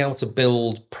respects, being able to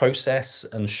build process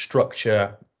and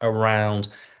structure around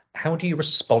how do you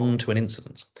respond to an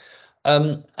incident.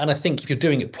 And I think if you're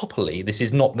doing it properly, this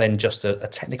is not then just a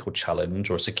technical challenge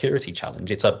or a security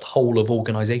challenge. It's a whole of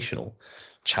organizational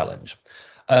challenge.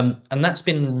 And that's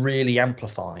been really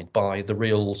amplified by the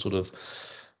real sort of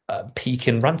peak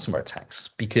in ransomware attacks,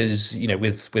 because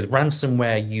with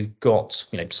ransomware you've got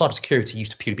cybersecurity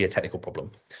used to purely be a technical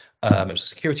problem. It was a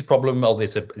security problem. Oh,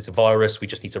 there's a virus. We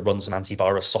just need to run some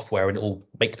antivirus software and it'll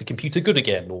make the computer good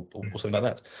again, or something like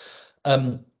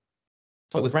that.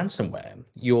 But with ransomware,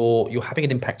 you're having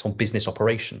an impact on business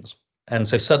operations, and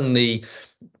so suddenly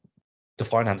the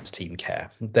finance team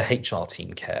care, the HR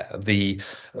team care, the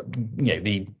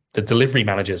delivery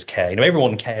managers care.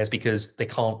 Everyone cares because they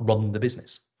can't run the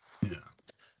business. Yeah.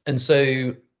 And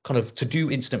so, kind of, to do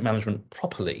incident management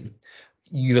properly,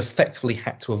 you've effectively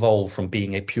had to evolve from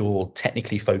being a pure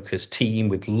technically focused team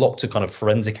with lots of kind of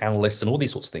forensic analysts and all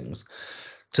these sorts of things,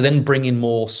 to then bring in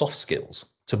more soft skills,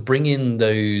 to bring in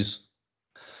those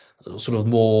sort of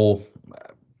more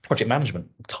project management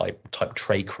type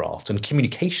tradecraft and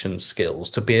communication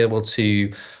skills to be able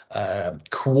to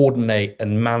coordinate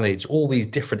and manage all these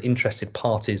different interested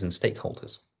parties and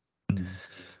stakeholders.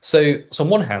 So on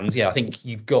one hand, I think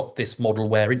you've got this model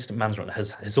where incident management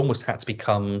has almost had to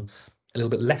become a little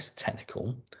bit less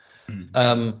technical,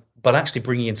 but actually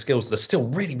bringing in skills that are still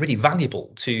really, really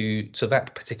valuable to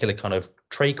that particular kind of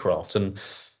tradecraft.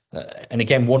 And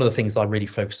again, one of the things that I really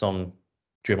focused on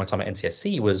during my time at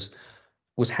NCSC was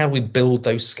how we build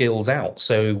those skills out.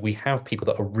 So we have people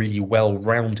that are really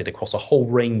well-rounded across a whole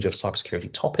range of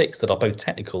cybersecurity topics that are both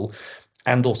technical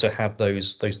and also have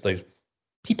those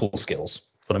people skills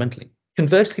fundamentally.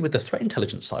 Conversely, with the threat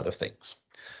intelligence side of things,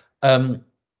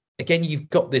 again,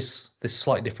 you've got this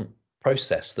slightly different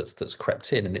process that's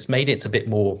crept in, and it's made it a bit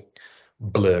more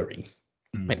blurry.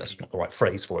 Maybe that's not the right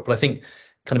phrase for it, but I think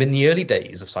kind of in the early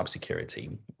days of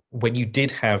cybersecurity, when you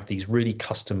did have these really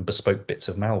custom bespoke bits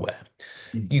of malware,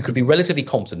 you could be relatively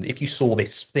confident if you saw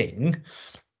this thing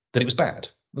that it was bad.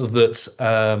 That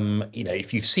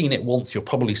if you've seen it once, you'll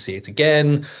probably see it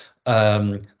again.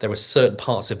 There were certain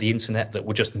parts of the internet that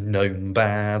were just known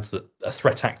bad, that a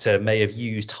threat actor may have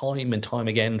used time and time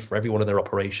again for every one of their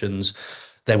operations.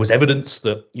 There was evidence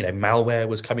that malware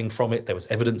was coming from it. There was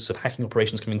evidence of hacking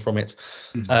operations coming from it,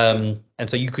 and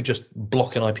so you could just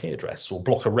block an IP address or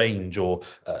block a range or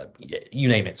you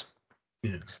name it.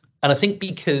 Yeah. And I think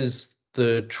because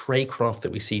the tradecraft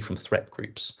that we see from threat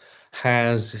groups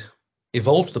has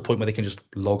evolved to the point where they can just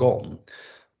log on,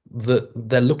 that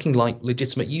they're looking like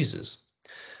legitimate users.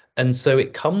 And so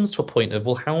it comes to a point of,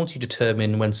 well, how do you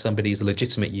determine when somebody is a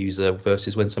legitimate user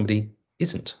versus when somebody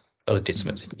isn't a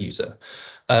legitimate user?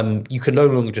 You can no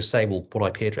longer just say, well, what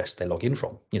IP address they log in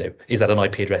from. Is that an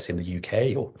IP address in the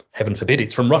UK, or heaven forbid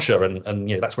it's from Russia, and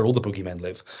that's where all the boogeymen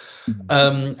live.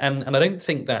 And I don't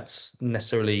think that's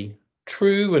necessarily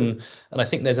true. And I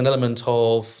think there's an element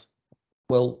of,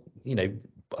 well,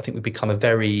 I think we've become a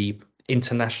very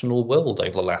international world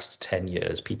over the last 10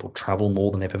 years. People travel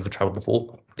more than they've ever traveled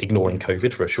before, ignoring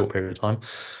COVID for a short period of time.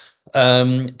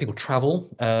 People travel,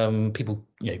 people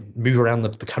move around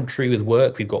the country with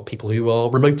work. We've got people who are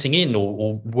remoting in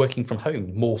or working from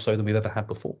home more so than we've ever had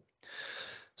before.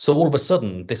 So all of a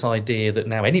sudden, this idea that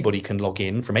now anybody can log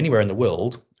in from anywhere in the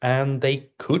world and they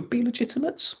could be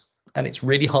legitimate, and it's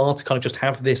really hard to kind of just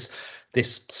have this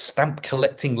stamp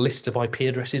collecting list of IP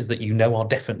addresses that are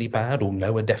definitely bad or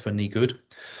are definitely good.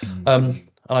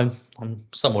 I'm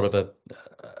somewhat of a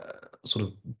sort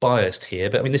of biased here,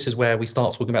 but I mean, this is where we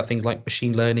start talking about things like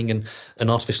machine learning and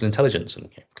artificial intelligence. And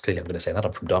clearly I'm going to say that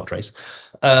I'm from Darktrace.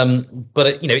 But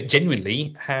it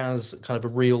genuinely has kind of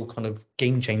a real kind of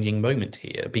game changing moment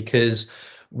here, because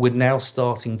we're now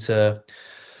starting to,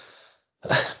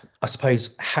 I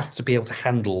suppose, have to be able to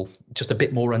handle just a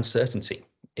bit more uncertainty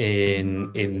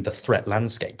in the threat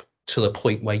landscape, to the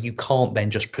point where you can't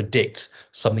then just predict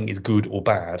something is good or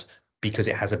bad because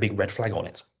it has a big red flag on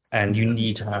it. And you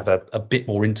need to have a bit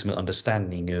more intimate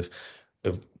understanding of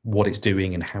what it's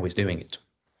doing and how it's doing it.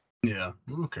 Yeah.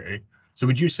 Okay. So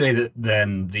would you say that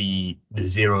then the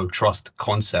zero trust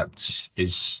concept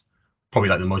is probably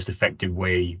like the most effective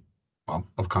way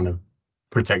of kind of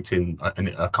protecting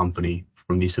a company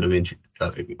from these sort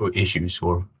of issues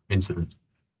or incidents?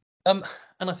 And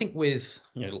I think with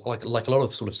like a lot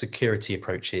of sort of security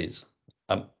approaches,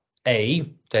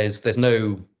 there's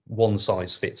no one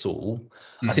size fits all.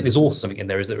 I think there's also something in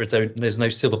there is that there's no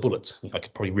silver bullet. I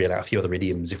could probably reel out a few other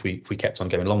idioms if we kept on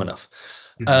going long enough.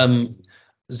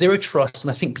 Zero trust,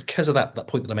 and I think because of that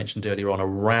point that I mentioned earlier on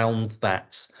around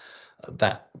that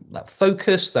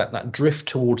focus, that drift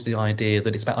towards the idea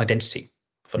that it's about identity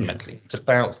Yeah. fundamentally. It's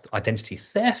about identity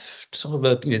theft, sort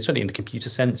of certainly in the computer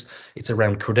sense. It's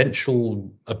around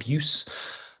credential abuse.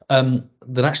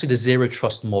 That actually the zero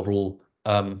trust model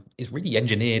is really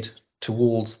engineered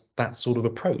towards that sort of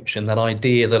approach, and that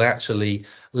idea that actually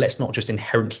let's not just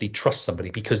inherently trust somebody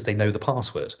because they know the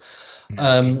password.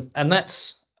 And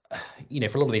that's, for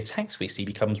a lot of the attacks we see,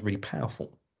 becomes really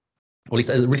powerful, or at least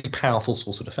a really powerful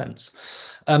source of defense.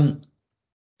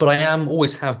 But I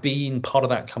always have been, part of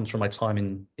that comes from my time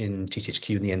in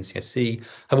GCHQ and the NCSC.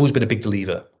 I've always been a big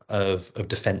believer of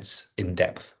defense in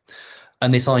depth.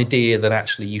 And this idea that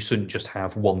actually you shouldn't just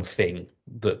have one thing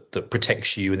that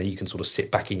protects you, and then you can sort of sit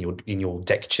back in your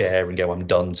deck chair and go, I'm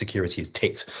done, security is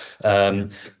ticked.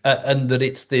 And that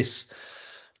it's this,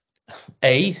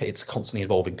 it's a constantly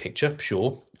evolving picture,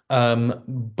 sure.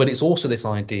 But it's also this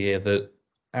idea that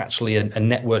actually a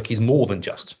network is more than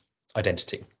just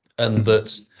identity. And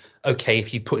that, okay,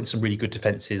 if you put in some really good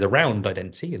defenses around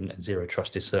identity, and zero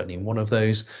trust is certainly one of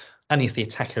those, and if the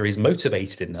attacker is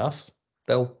motivated enough,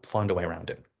 they'll find a way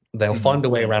around it. They'll find a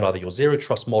way around either your zero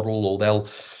trust model, or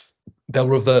they'll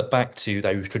revert back to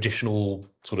those traditional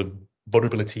sort of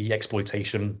vulnerability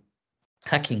exploitation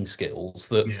hacking skills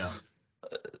that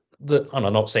and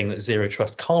I'm not saying that zero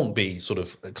trust can't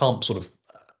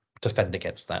defend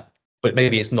against that, but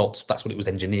maybe it's not, that's what it was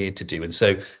engineered to do. And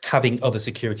so having other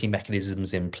security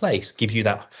mechanisms in place gives you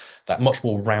that much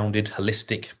more rounded,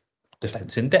 holistic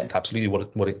defense in depth. Absolutely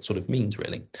what it sort of means,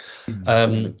 really.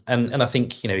 And I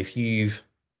think, if you've,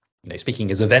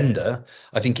 speaking as a vendor,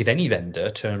 I think if any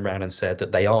vendor turned around and said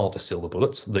that they are the silver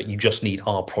bullets, that you just need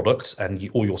our product and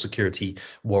all your security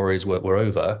worries were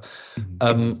over,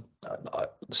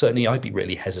 certainly I'd be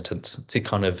really hesitant to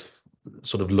kind of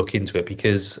sort of look into it,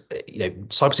 because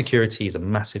cybersecurity is a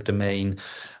massive domain.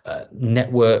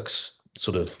 Networks,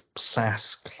 sort of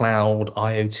SaaS, cloud,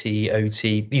 IoT,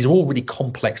 OT, these are all really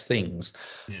complex things.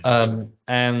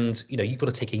 And you've got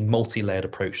to take a multi-layered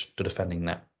approach to defending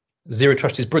that. Zero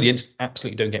trust is brilliant,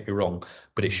 absolutely, don't get me wrong,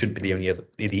 but it shouldn't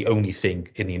be the only thing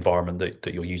in the environment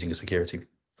that you're using as security.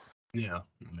 Yeah,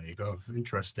 there you go.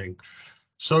 Interesting.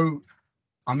 So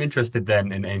I'm interested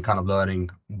then in kind of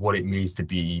learning what it means to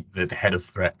be the head of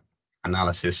threat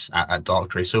analysis at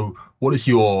Darktrace. So what does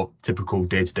your typical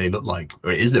day-to-day look like?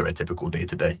 Or is there a typical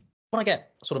day-to-day? When I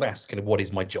get sort of asked kind of what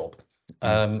is my job,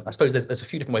 I suppose there's a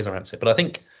few different ways I answer it, but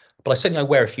I certainly I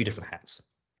wear a few different hats.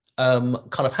 Kind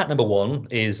of hat number one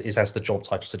is as the job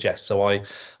title suggests. So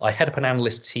I head up an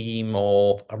analyst team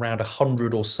of around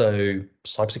 100 or so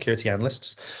cybersecurity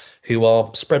analysts who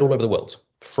are spread all over the world,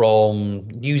 from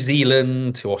New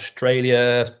Zealand to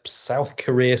Australia, South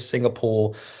Korea,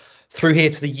 Singapore, through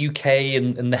here to the UK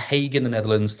and The Hague in the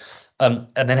Netherlands, and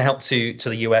then out to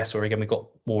the US, where again we've got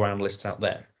more analysts out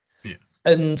there.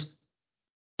 And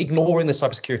ignoring the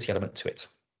cybersecurity element to it,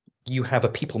 you have a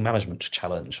people management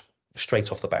challenge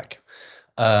straight off the back.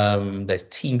 There's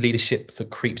team leadership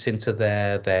that creeps into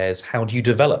there. There's how do you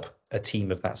develop a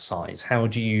team of that size? How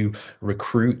do you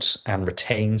recruit and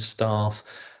retain staff?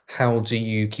 How do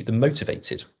you keep them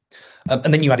motivated?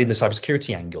 And then you add in the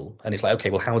cybersecurity angle, and it's like, okay,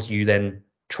 well, how do you then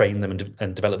train them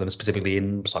and develop them specifically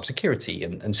in cybersecurity?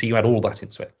 And so you add all that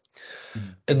into it.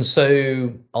 And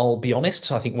so I'll be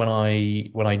honest, I think when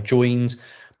I joined,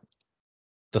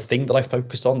 the thing that I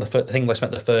focused on, the thing that I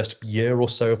spent the first year or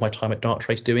so of my time at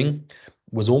Darktrace doing,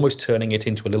 was almost turning it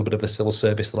into a little bit of the civil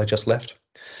service that I just left.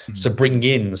 So bring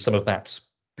in some of that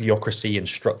bureaucracy and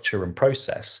structure and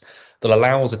process that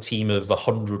allows a team of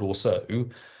 100 or so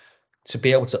to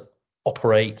be able to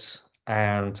operate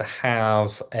and to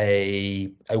have a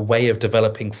way of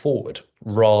developing forward,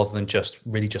 rather than just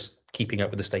keeping up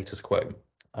with the status quo.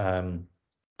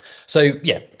 So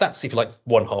yeah, that's, if you like,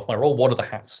 one half my role, one of the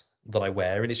hats that I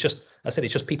wear, and it's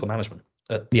just people management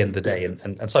at the end of the day, and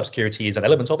cybersecurity is an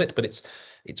element of it, but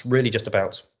it's really just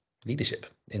about leadership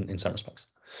in some respects.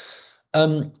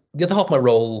 The other half of my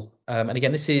role, and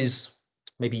again, this is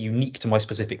maybe unique to my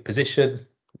specific position.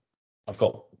 I've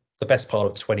got the best part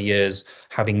of 20 years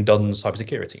having done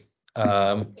cybersecurity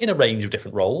in a range of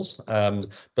different roles,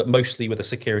 but mostly with a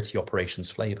security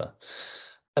operations flavor.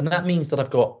 And that means that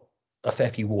I've got a fair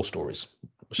few war stories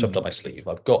shoved up my sleeve.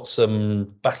 I've got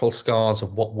some battle scars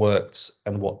of what worked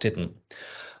and what didn't.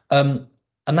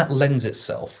 And that lends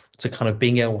itself to kind of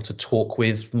being able to talk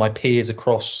with my peers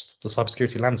across the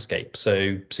cybersecurity landscape.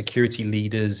 So security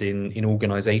leaders in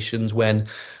organizations, when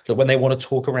they want to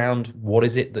talk around what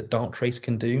is it that Darktrace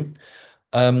can do,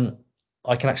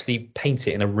 I can actually paint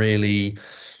it in a really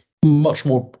much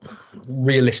more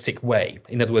realistic way.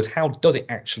 In other words, how does it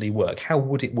actually work? How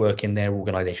would it work in their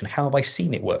organization? How have I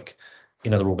seen it work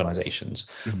in other organizations?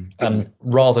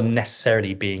 Rather than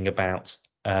necessarily being about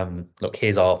look,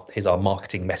 here's our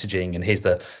marketing messaging, and here's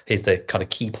the kind of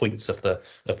key points of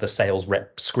the sales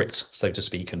rep script, so to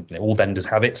speak. And all vendors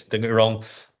have it, don't get me wrong.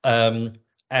 And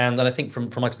then I think from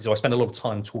my perspective, I spend a lot of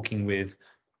time talking with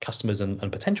customers and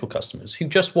potential customers who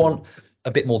just want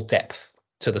a bit more depth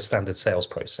to the standard sales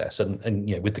process.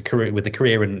 And with the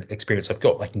career and experience I've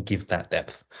got, I can give that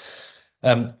depth.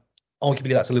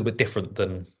 Arguably, that's a little bit different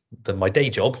than my day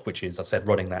job, which is, I said,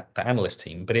 running that analyst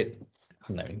team. But it's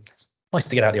nice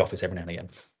to get out of the office every now and again.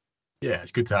 Yeah,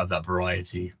 it's good to have that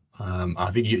variety.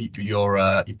 I think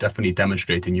you're definitely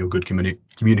demonstrating your good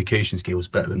communication skills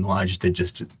better than what I just did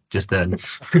just then.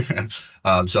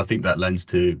 So I think that lends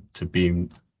to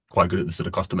being quite good at the sort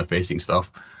of customer facing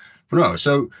stuff. But no,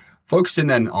 so focusing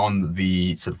then on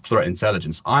the sort of threat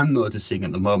intelligence, I'm noticing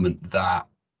at the moment that,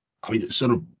 I mean,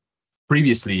 sort of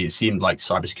previously it seemed like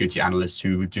cybersecurity analysts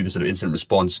who would do the sort of incident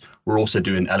response were also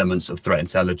doing elements of threat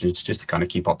intelligence just to kind of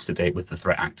keep up to date with the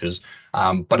threat actors.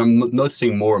 But I'm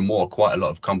noticing more and more quite a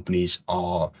lot of companies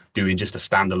are doing just a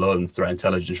standalone threat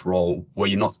intelligence role where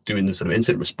you're not doing the sort of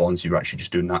incident response, you're actually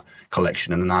just doing that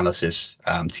collection and analysis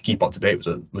to keep up to date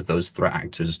with those threat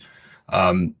actors.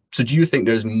 So do you think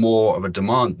there's more of a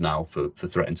demand now for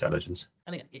threat intelligence?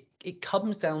 I think it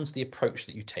comes down to the approach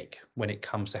that you take when it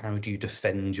comes to how do you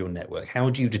defend your network, how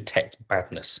do you detect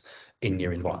badness in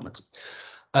your environment.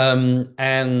 And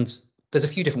there's a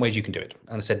few different ways you can do it.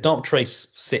 And I said Darktrace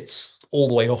sits all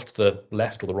the way off to the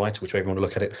left or the right, whichever you want to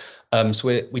look at it. So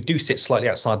we do sit slightly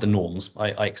outside the norms.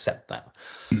 I accept that.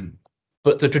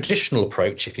 But the traditional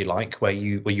approach, if you like, where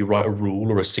you write a rule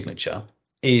or a signature,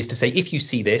 is to say, if you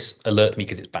see this, alert me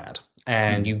because it's bad.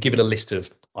 And you give it a list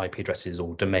of IP addresses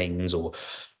or domains or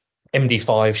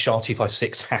MD5,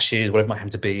 SHA-256 hashes, whatever it might have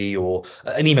to be, or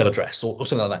an email address or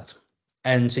something like that.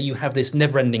 And so you have this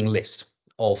never-ending list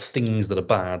of things that are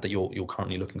bad that you're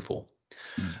currently looking for.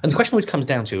 And the question always comes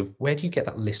down to, where do you get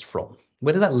that list from?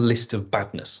 Where does that list of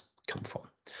badness come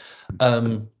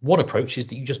from? One approach is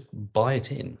that you just buy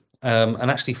it in. And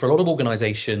actually, for a lot of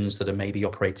organizations that are maybe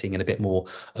operating in a bit more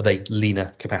of a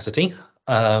leaner capacity,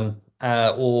 or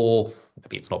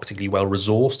maybe it's not particularly well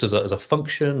resourced as a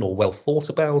function, or well thought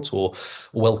about, or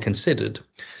well considered,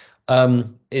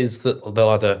 is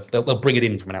that they'll bring it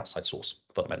in from an outside source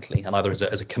fundamentally, and either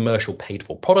as a commercial paid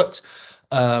for product,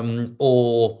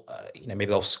 or maybe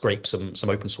they'll scrape some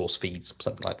open source feeds,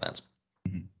 something like that.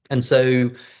 And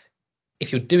so,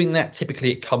 if you're doing that,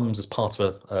 typically it comes as part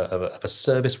of a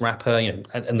service wrapper,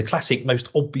 and the classic,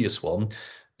 most obvious one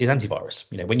is antivirus.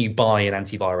 When you buy an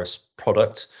antivirus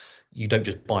product, you don't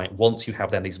just buy it once. You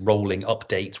have then these rolling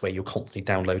updates where you're constantly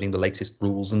downloading the latest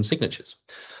rules and signatures.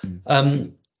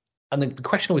 And the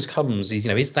question always comes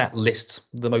is that list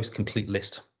the most complete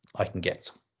list I can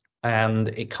get? And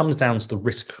it comes down to the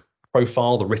risk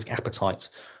profile, the risk appetite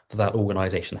that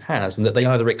organization has, and that they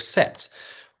either accept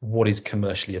what is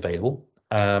commercially available,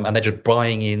 and they're just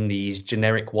buying in these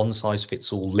generic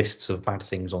one-size-fits-all lists of bad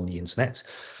things on the internet,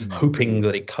 hoping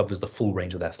that it covers the full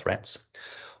range of their threats,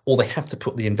 or they have to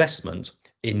put the investment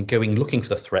in going looking for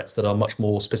the threats that are much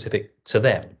more specific to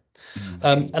them.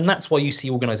 And that's why you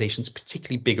see organizations,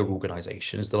 particularly bigger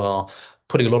organizations, that are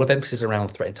putting a lot of emphasis around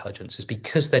threat intelligence, is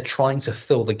because they're trying to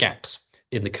fill the gaps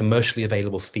in the commercially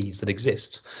available feeds that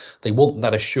exist. They want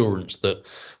that assurance that,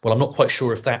 well, I'm not quite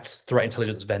sure if that threat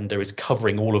intelligence vendor is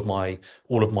covering all of my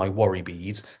worry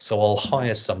beads, so I'll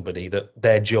hire somebody that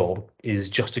their job is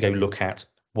just to go look at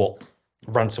what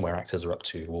ransomware actors are up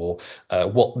to, or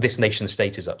what this nation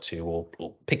state is up to,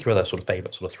 or pick your other sort of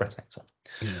favorite sort of threat actor.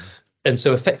 And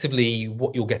so effectively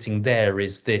what you're getting there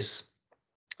is this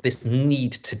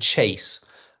need to chase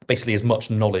basically as much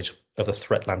knowledge of the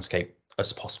threat landscape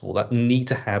as possible, that need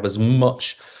to have as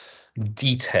much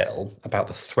detail about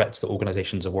the threats that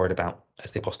organizations are worried about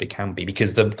as they possibly can be,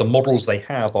 because the models they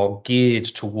have are geared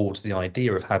towards the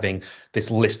idea of having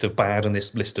this list of bad and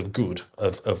this list of good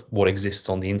of what exists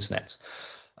on the internet.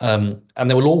 And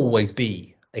there will always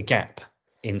be a gap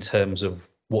in terms of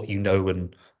what you know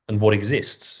and what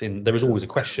exists. There is always a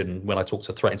question when I talk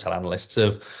to threat intel analysts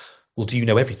of, well, do you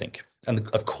know everything? And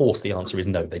of course, the answer is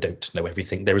no, they don't know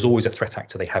everything. There is always a threat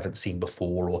actor they haven't seen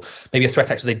before, or maybe a threat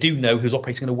actor they do know who's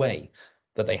operating in a way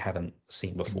that they haven't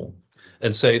seen before.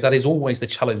 And so that is always the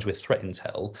challenge with threat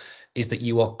intel, is that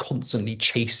you are constantly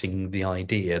chasing the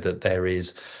idea that there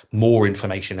is more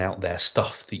information out there,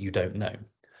 stuff that you don't know.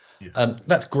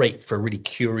 That's great for a really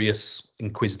curious,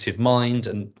 inquisitive mind.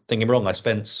 And don't get me wrong, I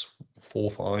spent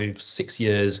 4, 5, 6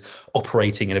 years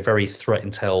operating in a very threat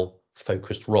intel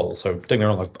focused role. So don't get me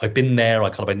wrong, I've been there. I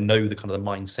know the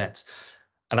mindset,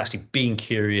 and actually being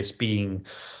curious, being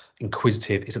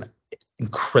inquisitive is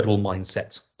incredible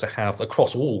mindset to have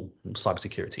across all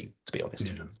cybersecurity, to be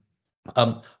honest.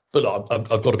 Yeah. But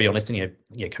I've got to be honest, and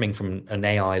coming from an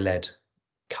AI-led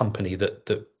company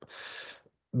that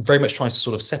very much tries to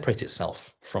sort of separate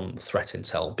itself from threat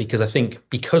intel, because I think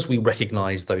because we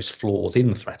recognize those flaws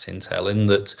in threat intel, in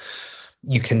that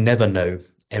you can never know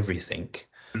everything.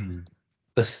 Mm.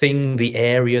 The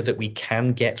area that we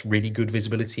can get really good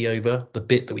visibility over, the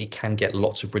bit that we can get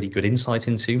lots of really good insight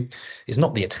into, is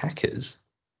not the attackers,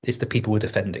 it's the people we're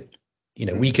defending.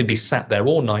 We can be sat there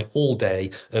all night, all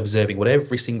day, observing what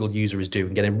every single user is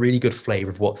doing, getting a really good flavor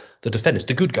of what the defenders,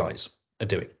 the good guys, are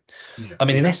doing. Yeah. I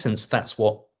mean, in essence, that's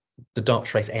what the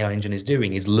Darktrace AI engine is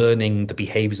doing, is learning the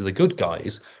behaviors of the good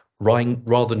guys,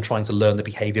 rather than trying to learn the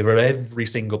behavior of every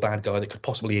single bad guy that could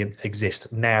possibly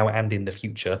exist now and in the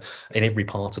future in every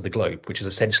part of the globe, which is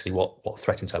essentially what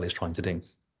threat intel is trying to do.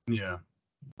 Yeah.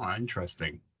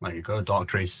 Interesting. There you go.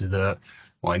 Darktrace is the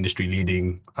industry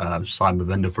leading cyber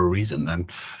vendor for a reason then.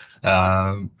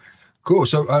 Cool.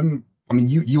 So I mean,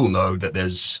 you all know that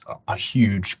there's a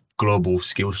huge global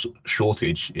skills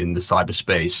shortage in the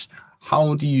cyberspace.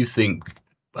 How do you think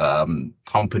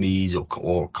companies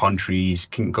or countries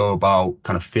can go about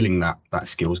kind of filling that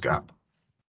skills gap?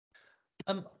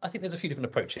 I think there's a few different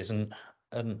approaches, and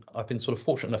I've been sort of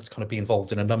fortunate enough to kind of be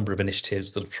involved in a number of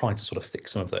initiatives that have tried to sort of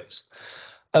fix some of those.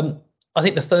 I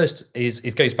think the first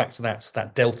goes back to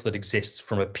that delta that exists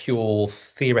from a pure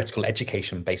theoretical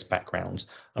education-based background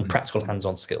and practical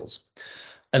hands-on skills.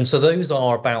 And so those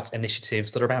are about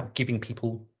initiatives that are about giving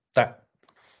people that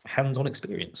hands-on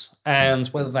experience, and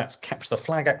whether that's capture the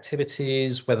flag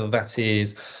activities, whether that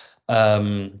is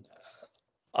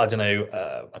I don't know,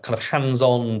 a kind of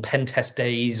hands-on pen test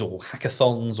days or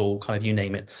hackathons or kind of you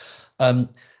name it,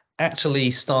 actually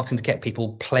starting to get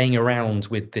people playing around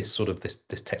with this sort of this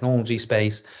technology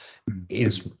space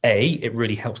is it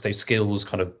really helps those skills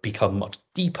kind of become much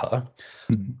deeper,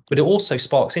 but it also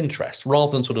sparks interest.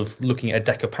 Rather than sort of looking at a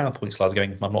deck of PowerPoint slides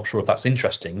going, I'm not sure if that's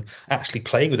interesting, actually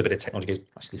playing with a bit of technology goes,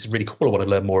 actually, this is really cool, I want to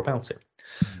learn more about it.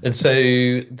 And so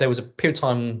there was a period of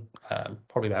time,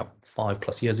 probably about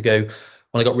 5+ years ago,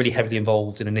 when I got really heavily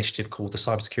involved in an initiative called the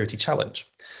Cybersecurity Challenge.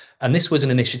 And this was an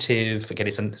initiative, again,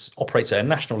 it operates at a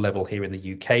national level here in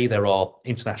the UK. There are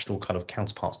international kind of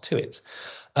counterparts to it,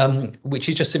 which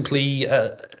is just simply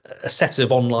a set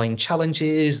of online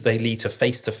challenges. They lead to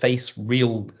face-to-face,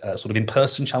 real sort of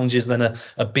in-person challenges, then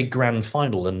a big grand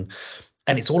final. And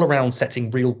it's all around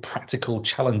setting real practical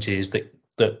challenges that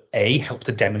help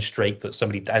to demonstrate that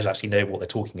somebody does actually know what they're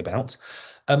talking about.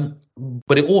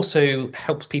 But it also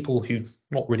helps people who've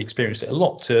not really experienced it a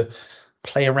lot to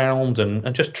play around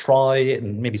and just try it,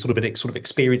 and maybe sort of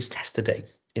experience test a day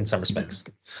in some respects.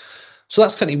 So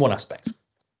that's certainly one aspect.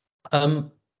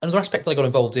 Another aspect that I got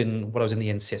involved in when I was in the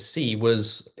NCSC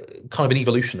was kind of an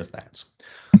evolution of that,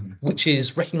 which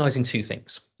is recognizing two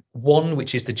things. One,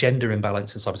 which is the gender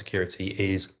imbalance in cybersecurity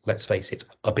is, let's face it,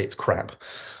 a bit crap.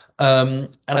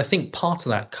 And I think part of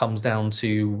that comes down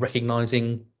to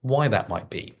recognizing why that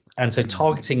might be. And so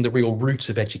targeting the real root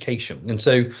of education. And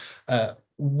so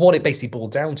what it basically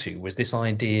boiled down to was this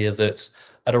idea that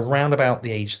at around about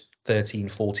the age 13,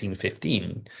 14,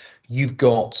 15, you've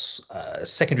got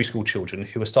secondary school children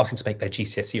who are starting to make their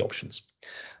GCSE options.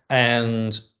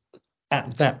 And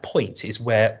at that point is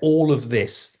where all of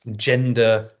this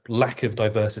gender lack of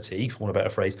diversity, for want of a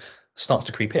better phrase, starts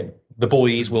to creep in. The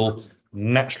boys will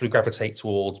naturally gravitate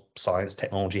towards science,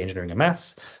 technology, engineering, and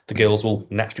maths. The girls will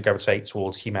naturally gravitate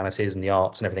towards humanities and the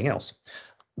arts and everything else.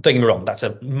 Don't get me wrong, that's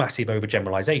a massive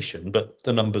overgeneralization, but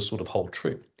the numbers sort of hold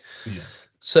true. Yeah.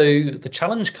 So the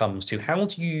challenge comes to how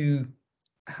do you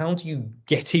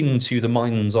get into the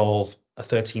minds of a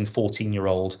 13,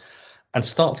 14-year-old and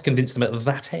start to convince them at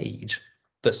that age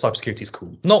that cybersecurity is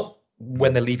cool? Not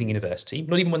when they're leaving university,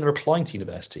 not even when they're applying to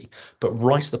university, but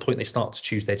right at the point they start to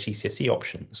choose their GCSE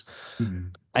options,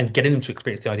 and getting them to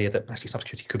experience the idea that actually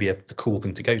cybersecurity could be a cool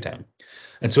thing to go down.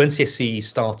 And so NCSC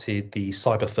started the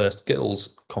Cyber First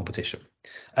Girls competition.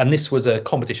 And this was a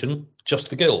competition just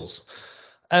for girls.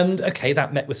 And okay,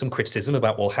 that met with some criticism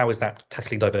about, well, how is that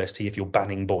tackling diversity if you're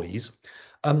banning boys?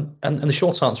 And the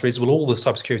short answer is, well, all the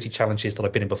cybersecurity challenges that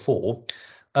I've been in before,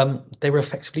 they were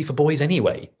effectively for boys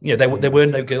anyway. There were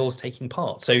no girls taking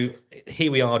part. So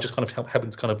here we are, just kind of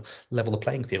helping to kind of level the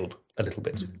playing field a little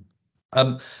bit.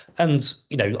 And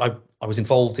I was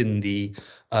involved in the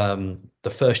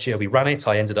first year we ran it.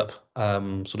 I ended up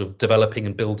sort of developing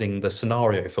and building the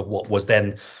scenario for what was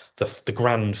then the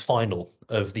grand final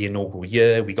of the inaugural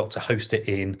year. We got to host it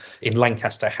in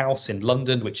Lancaster House in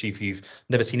London, which if you've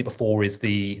never seen it before is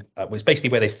was basically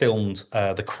where they filmed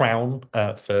The Crown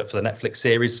for the Netflix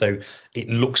series. So it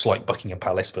looks like Buckingham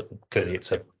Palace, but clearly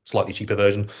it's a slightly cheaper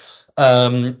version.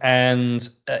 And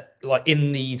like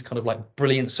in these kind of like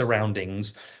brilliant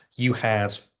surroundings, you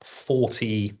had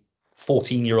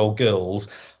 14-year-old girls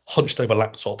hunched over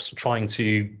laptops trying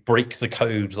to break the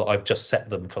code that I've just set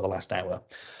them for the last hour.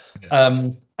 Yeah.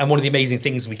 And one of the amazing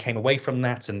things we came away from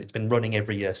that, and it's been running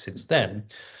every year since then,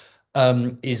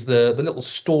 is the little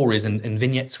stories and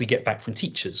vignettes we get back from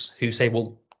teachers who say,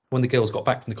 well, when the girls got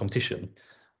back from the competition,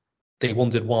 they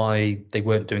wondered why they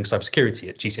weren't doing cybersecurity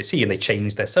at GCSE, and they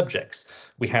changed their subjects.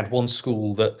 We had one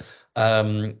school that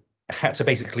had to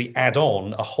basically add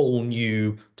on a whole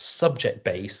new subject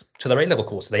base to their A-level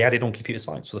course. They added on computer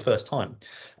science for the first time,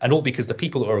 and all because the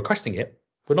people that were requesting it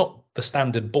were not the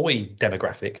standard boy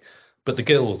demographic, but the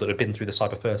girls that had been through the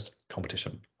Cyber First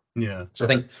competition. Yeah. So I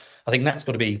think that's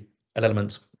got to be an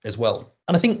element as well.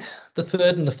 And I think the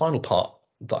third and the final part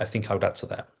that I think I would add to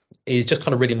that is just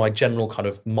kind of really my general kind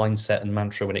of mindset and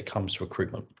mantra when it comes to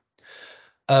recruitment.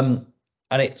 And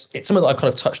it's something that I've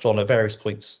kind of touched on at various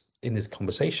points in this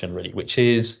conversation, really, which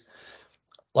is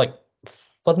like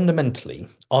fundamentally,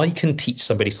 I can teach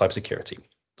somebody cybersecurity.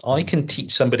 I can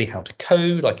teach somebody how to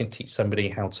code. I can teach somebody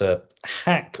how to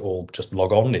hack or just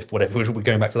log on, if whatever we're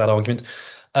going back to that argument.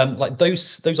 Like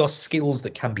those are skills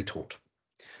that can be taught.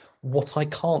 What I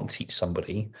can't teach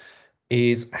somebody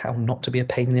is how not to be a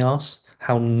pain in the ass,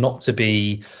 how not to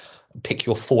be pick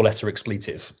your 4-letter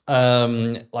expletive.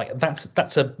 Like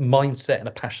that's a mindset and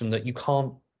a passion that you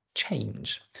can't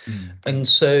change. And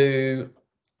so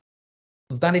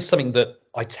that is something that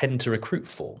I tend to recruit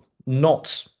for,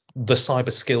 not the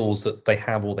cyber skills that they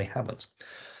have or they haven't.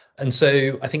 And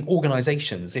so I think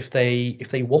organizations, if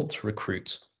they want to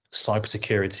recruit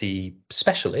cybersecurity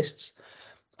specialists,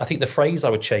 I think the phrase I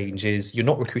would change is you're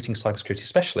not recruiting cybersecurity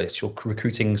specialists, you're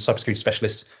recruiting cybersecurity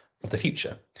specialists of the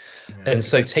future. Yeah. And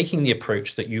so taking the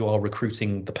approach that you are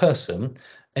recruiting the person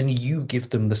and you give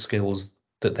them the skills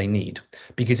that they need.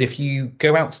 Because if you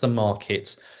go out to the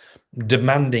market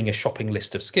demanding a shopping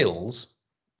list of skills,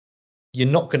 you're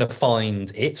not going to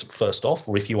find it, first off,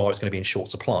 or if you are, it's going to be in short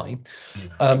supply.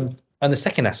 Yeah. And the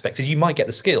second aspect is you might get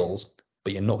the skills,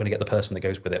 but you're not going to get the person that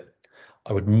goes with it.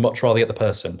 I would much rather get the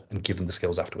person and give them the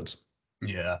skills afterwards.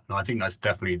 Yeah, no, I think that's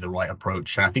definitely the right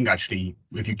approach. And I think actually,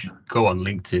 if you go on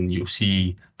LinkedIn, you'll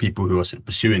see people who are sort of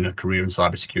pursuing a career in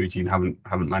cybersecurity and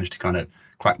haven't managed to kind of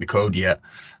crack the code yet.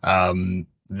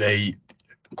 They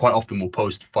quite often will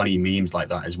post funny memes like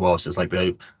that as well. So it's like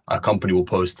a company will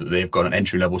post that they've got an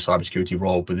entry-level cybersecurity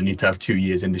role, but they need to have 2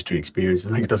 years industry experience.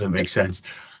 I think it doesn't make sense.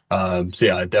 So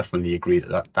yeah, I definitely agree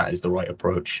that is the right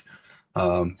approach.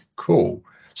 Cool.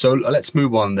 So let's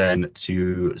move on then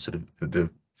to sort of the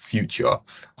future.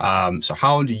 So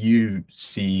how do you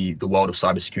see the world of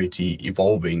cybersecurity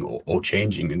evolving or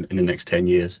changing in the next 10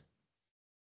 years?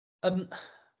 I think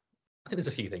there's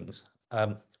a few things.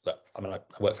 Look, I mean, I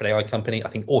work for an AI company. I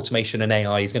think automation and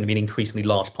AI is going to be an increasingly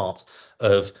large part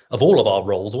of all of our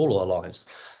roles, all of our lives.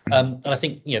 And I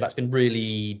think that's been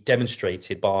really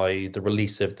demonstrated by the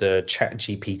release of the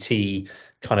ChatGPT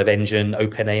kind of engine,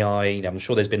 OpenAI. I'm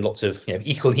sure there's been lots of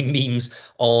equally memes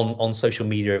on social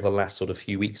media over the last sort of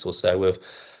few weeks or so of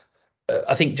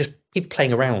I think just people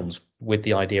playing around with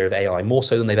the idea of AI more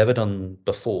so than they've ever done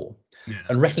before,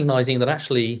 and recognizing that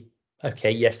actually,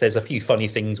 okay, yes, there's a few funny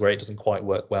things where it doesn't quite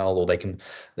work well, or they can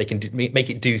make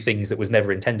it do things that was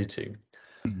never intended to.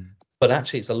 But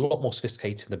actually, it's a lot more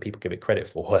sophisticated than people give it credit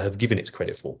for, or have given it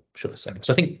credit for, should I say.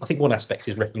 So I think one aspect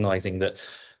is recognizing that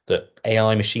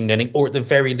AI, machine learning, or at the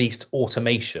very least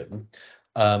automation,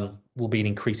 will be an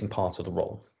increasing part of the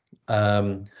role.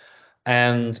 And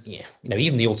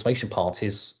even the automation part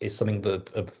is something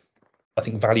that of I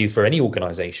think value for any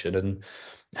organization. And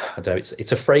I don't know,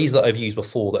 it's a phrase that I've used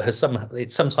before that has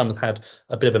sometimes had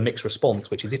a bit of a mixed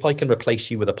response, which is if I can replace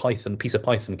you with a piece of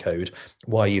Python code,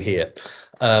 why are you here?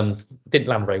 Didn't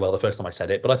land very well the first time I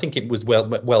said it, but I think it was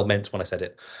well meant when I said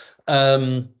it.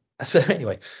 So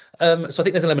anyway, so I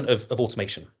think there's an element of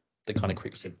automation that kind of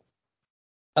creeps in.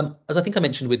 As I think I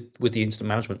mentioned with the incident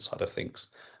management side of things,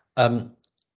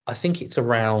 I think it's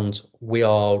around we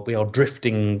are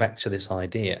drifting back to this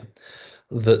idea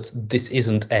that this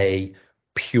isn't a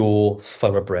pure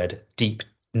thoroughbred, deep,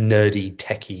 nerdy,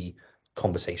 techie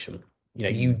conversation.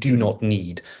 You do not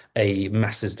need a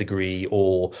master's degree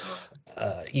or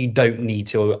You don't need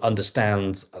to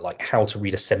understand like how to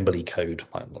read assembly code.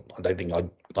 I don't think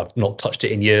I've not touched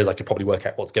it in years. I could probably work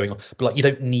out what's going on, but like you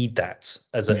don't need that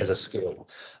as a skill.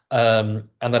 And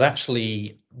that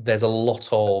actually there's a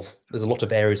lot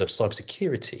of areas of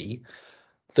cybersecurity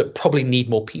that probably need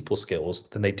more people skills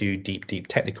than they do deep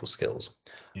technical skills.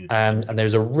 Yeah. And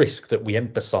there's a risk that we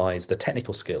emphasize the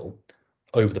technical skill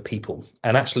over the people,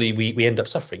 and actually we end up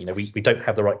suffering. We don't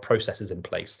have the right processes in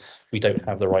place, we don't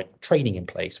have the right training in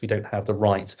place, we don't have the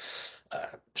right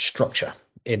structure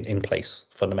in place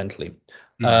fundamentally.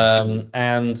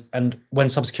 And when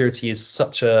cybersecurity is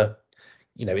such a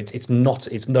it's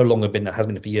no longer been, it has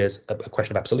been for years, a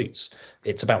question of absolutes.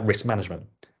 It's about risk management.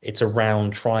 It's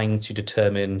around trying to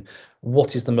determine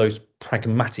what is the most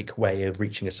pragmatic way of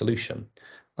reaching a solution.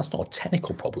 That's not a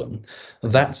technical problem.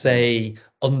 That's a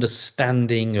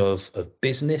understanding of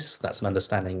business. That's an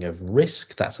understanding of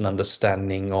risk. That's an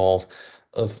understanding of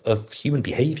human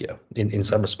behavior in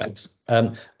some respects.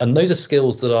 And those are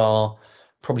skills that are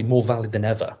probably more valid than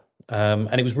ever.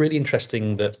 And it was really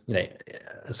interesting that,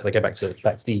 so I go back to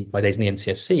my days in the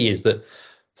NCSC, is that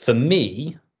for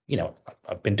me,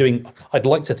 I'd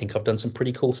like to think I've done some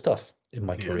pretty cool stuff in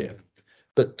my career.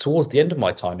 But towards the end of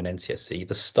my time in NCSC,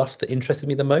 the stuff that interested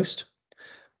me the most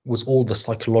was all the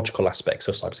psychological aspects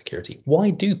of cybersecurity.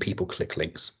 Why do people click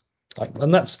links?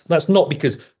 And that's not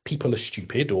because people are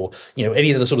stupid or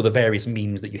any of the sort of the various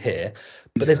memes that you hear,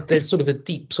 but there's sort of a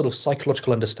deep sort of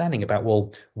psychological understanding about,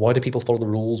 well, why do people follow the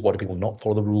rules? Why do people not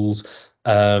follow the rules?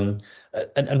 And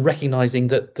recognizing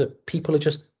that people are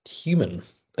just human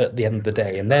at the end of the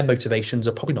day, and their motivations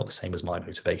are probably not the same as my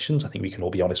motivations. I think we can all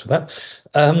be honest with that.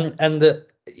 And that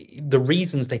the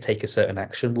reasons they take a certain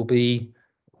action will be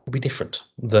different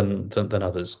than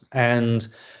others. And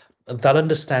that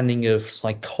understanding of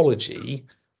psychology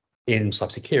in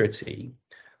cybersecurity,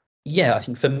 I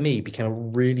think for me became a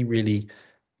really, really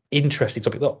interesting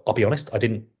topic that, I'll be honest, I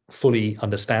didn't fully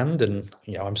understand. And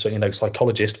I'm certainly no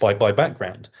psychologist by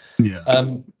background.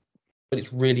 But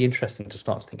it's really interesting to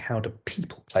start to think, how do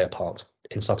people play a part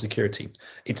in cybersecurity?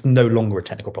 It's no longer a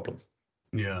technical problem.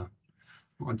 Yeah.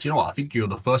 Well, do you know what? I think you're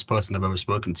the first person I've ever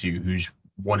spoken to who's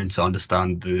wanting to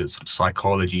understand the sort of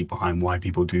psychology behind why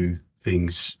people do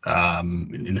things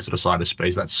in the sort of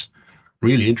cyberspace. That's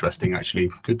really interesting,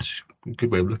 actually.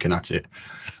 Good way of looking at it.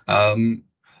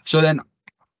 So then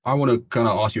I want to kind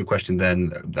of ask you a question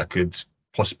then that could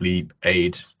possibly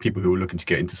aid people who are looking to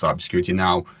get into cybersecurity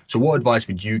now. So what advice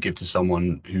would you give to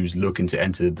someone who's looking to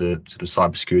enter the sort of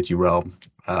cybersecurity realm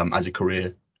as a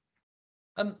career?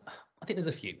 I think there's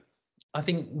a few. I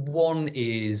think one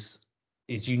is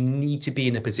you need to be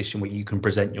in a position where you can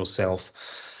present yourself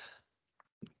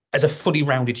as a fully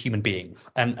rounded human being.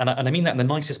 And I mean that in the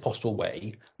nicest possible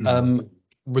way.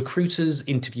 Recruiters,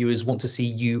 interviewers want to see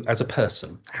you as a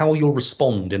person, how you'll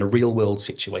respond in a real world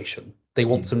situation. They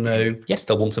want to know,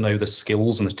 they'll want to know the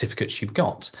skills and the certificates you've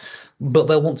got, but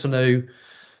they'll want to know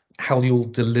how you'll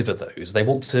deliver those. They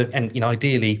want to, and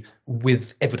ideally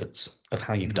with evidence of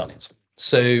how you've done it.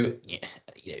 So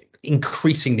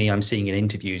increasingly I'm seeing in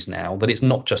interviews now that it's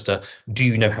not just a, do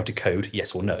you know how to code,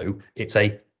 yes or no? It's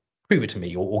a, prove it to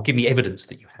me, or give me evidence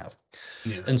that you have.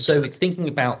 And so it's thinking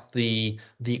about the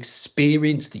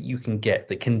experience that you can get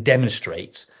that can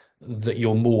demonstrate that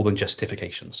you're more than just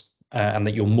certifications, and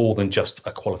that you're more than just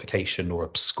a qualification or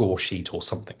a score sheet or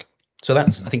something. So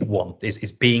that's, I think, one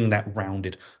is being that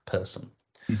rounded person.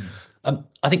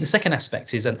 I think the second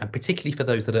aspect is, and particularly for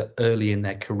those that are early in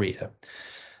their career,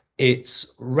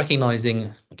 it's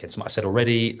recognizing, again, something I said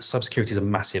already, cybersecurity is a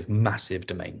massive, massive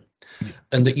domain.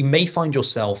 And that you may find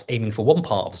yourself aiming for one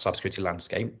part of the cybersecurity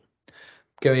landscape,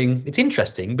 going, it's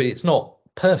interesting, but it's not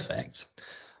perfect.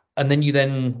 And then you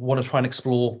want to try and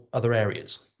explore other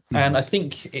areas. And I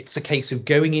think it's a case of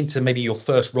going into maybe your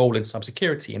first role in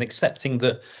cybersecurity and accepting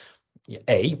that,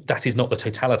 A, that is not the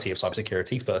totality of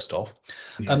cybersecurity, first off,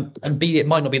 and B, it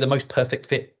might not be the most perfect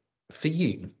fit for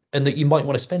you, and that you might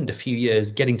want to spend a few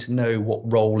years getting to know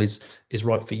what role is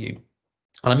right for you.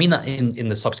 And I mean that in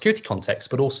the cybersecurity context,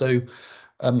 but also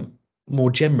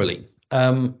more generally.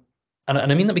 And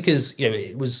I mean that because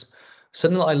it was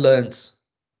something that I learned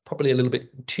probably a little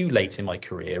bit too late in my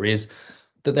career, is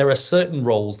that there are certain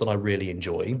roles that I really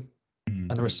enjoy, and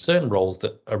there are certain roles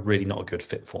that are really not a good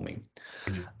fit for me.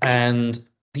 And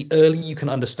the earlier you can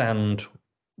understand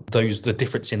the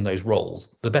difference in those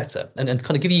roles, the better. And to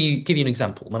kind of give you an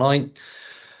example, when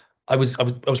I was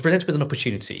presented with an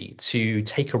opportunity to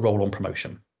take a role on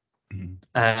promotion,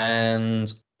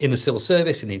 and in the civil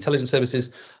service, in the intelligence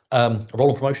services, a role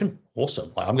on promotion,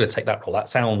 awesome. I'm going to take that role. That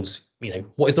sounds,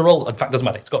 what is the role? In fact, it doesn't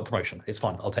matter. It's got a promotion. It's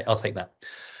fine. I'll take that.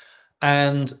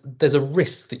 And there's a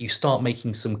risk that you start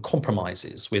making some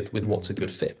compromises with what's a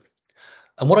good fit.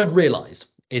 And what I'd realized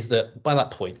is that by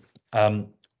that point, and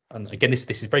again, this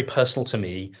is very personal to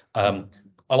me,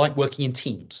 I like working in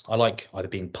teams. I like either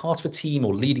being part of a team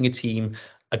or leading a team.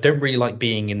 I don't really like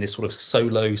being in this sort of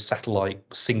solo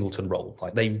satellite singleton role.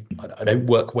 Like I don't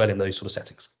work well in those sort of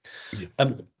settings.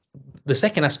 Yeah. The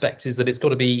second aspect is that it's got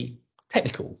to be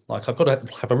technical. Like I've got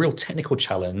to have a real technical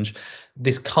challenge.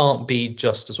 This can't be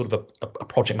just a sort of a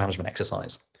project management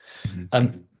exercise.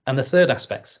 And the third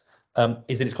aspect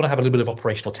is that it's got to have a little bit of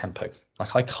operational tempo.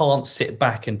 Like I can't sit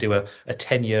back and do a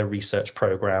 10-year research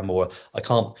program, or I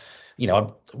can't, when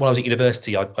I was at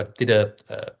university, I did a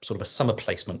sort of a summer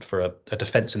placement for a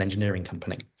defense and engineering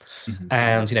company.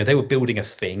 And, they were building a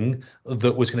thing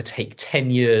that was going to take 10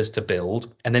 years to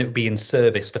build, and then it would be in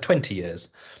service for 20 years.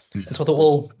 And so I thought,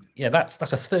 well, yeah, that's a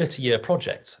 30-year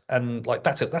project. And like,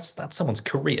 that's someone's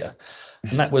career.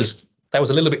 And that was a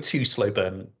little bit too slow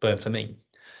burn for me.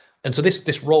 And so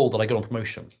this role that I got on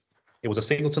promotion, it was a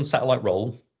singleton satellite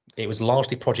role. It was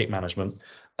largely project management,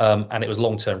 and it was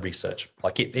long-term research.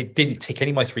 Like it didn't tick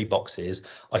any of my 3 boxes.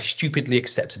 I stupidly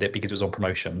accepted it because it was on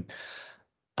promotion,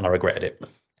 and I regretted it.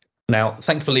 Now,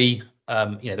 thankfully,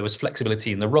 there was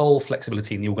flexibility in the role,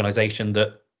 flexibility in the organization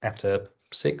that after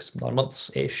 6-9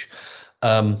 months-ish,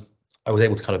 I was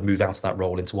able to kind of move out of that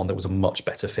role into one that was a much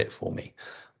better fit for me.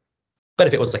 But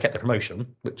if it was I kept the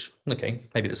promotion, which, okay,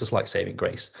 maybe it's a slight saving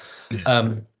grace.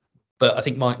 Yeah. But I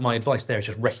think my advice there is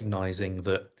just recognizing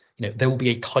that, there will be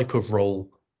a type of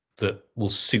role that will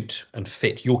suit and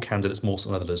fit your candidates more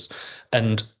than others.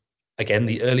 And again,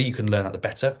 the earlier you can learn that, the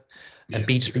better. And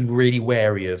just be really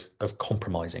wary of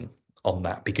compromising on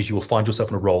that, because you will find yourself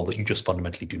in a role that you just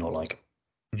fundamentally do not like.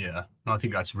 Yeah, I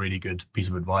think that's a really good piece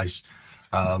of advice.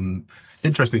 It's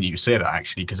interesting that you say that,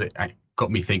 actually, because it got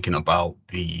me thinking about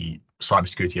the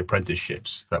cybersecurity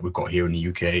apprenticeships that we've got here in the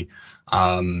UK.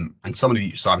 And some of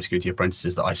the cybersecurity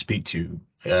apprentices that I speak to,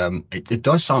 it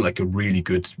does sound like a really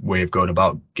good way of going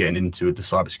about getting into the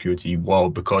cybersecurity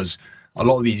world, because a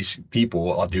lot of these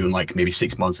people are doing like maybe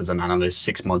 6 months as an analyst,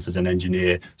 6 months as an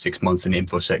engineer, 6 months in the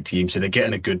InfoSec team. So they're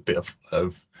getting a good bit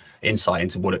of insight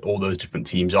into what all those different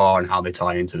teams are and how they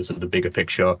tie into the sort of the bigger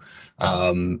picture.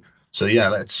 So yeah,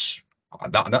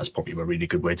 that's probably a really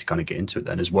good way to kind of get into it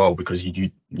then as well, because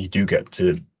you do get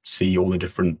to see all the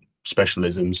different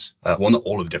specialisms. Well, not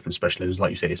all of the different specialisms,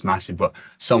 like you say, it's massive, but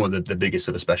some of the biggest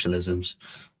sort of specialisms.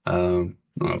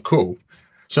 Cool.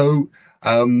 So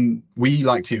we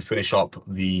like to finish up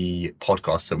the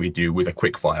podcast that we do with a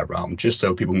quick fire round, just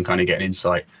so people can kind of get an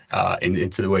insight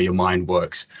into the way your mind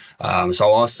works.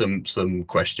 So I'll ask some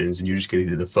questions, and you're just going to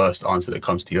do the first answer that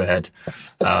comes to your head.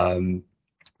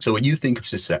 So when you think of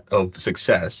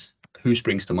success, who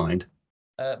springs to mind?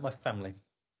 My family.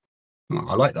 Oh,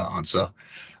 I like that answer.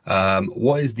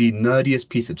 What is the nerdiest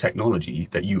piece of technology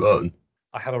that you own?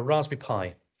 I have a Raspberry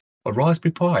Pi. A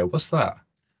Raspberry Pi? What's that?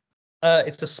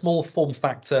 It's a small form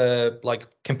factor like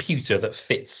computer that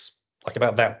fits like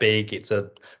about that big.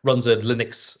 Runs a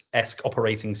Linux-esque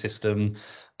operating system.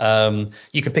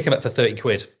 You can pick them up for 30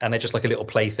 quid, and they're just like a little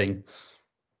plaything.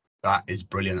 That is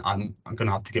brilliant. I'm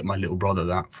gonna have to get my little brother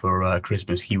that for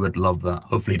Christmas. He would love that.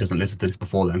 Hopefully he doesn't listen to this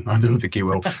before then. I don't think he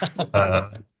will.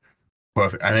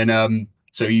 Perfect. And then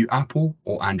so are you Apple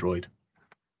or Android?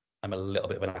 I'm a little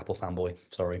bit of an Apple fanboy.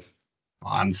 Sorry.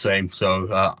 I'm the same.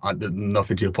 So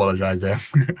nothing to apologize there.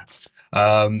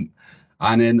 And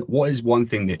then what is one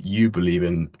thing that you believe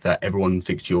in that everyone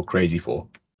thinks you're crazy for?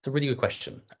 It's a really good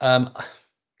question.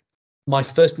 My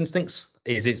first instincts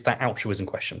is it's that altruism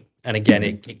question. And again,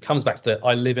 it comes back to that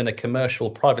I live in a commercial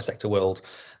private sector world,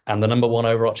 and the number one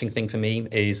overarching thing for me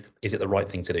is it the right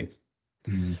thing to do?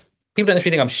 People don't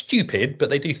necessarily think I'm stupid,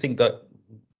 but they do think that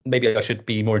maybe I should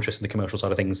be more interested in the commercial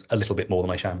side of things a little bit more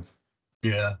than I am.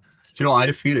 Yeah. Do you know, I had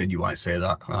a feeling you might say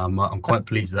that. I'm quite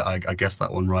pleased that I guessed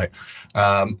that one right.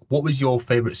 What was your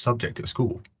favorite subject at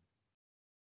school?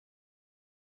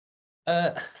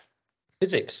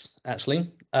 Physics,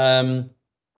 actually,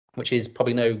 which is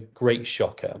probably no great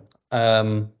shocker.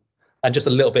 And just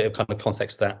a little bit of kind of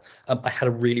context that I had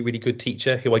a really, really good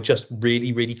teacher who I just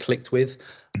really, really clicked with.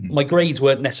 My grades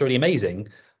weren't necessarily amazing,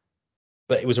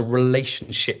 but it was a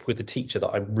relationship with the teacher that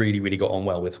I really, really got on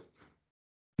well with.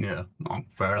 Yeah,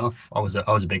 fair enough. I was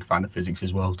a big fan of physics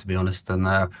as well, to be honest, and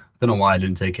I don't know why I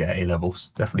didn't take it at A levels.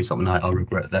 Definitely something I'll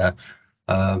regret there.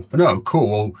 But no, cool.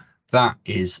 Well, that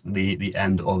is the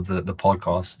end of the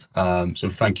podcast. So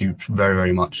thank you very,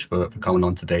 very much for coming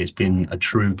on today. It's been a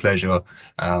true pleasure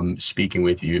speaking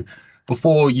with you.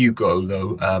 Before you go,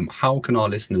 though, how can our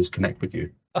listeners connect with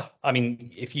you? I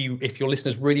mean, if your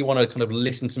listeners really want to kind of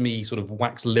listen to me sort of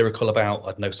wax lyrical about, I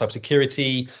don't know,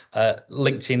 cybersecurity,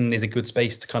 LinkedIn is a good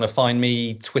space to kind of find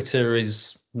me. Twitter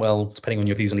is, well, depending on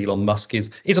your views on Elon Musk,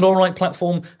 is an all right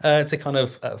platform to kind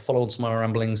of follow on some of my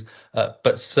ramblings.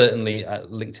 But certainly,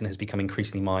 LinkedIn has become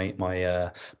increasingly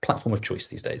my platform of choice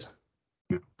these days.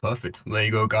 Perfect. There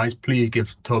you go, guys. Please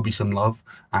give Toby some love.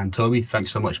 And Toby,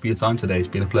 thanks so much for your time today. It's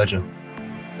been a pleasure.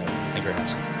 No, thank you very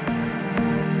much.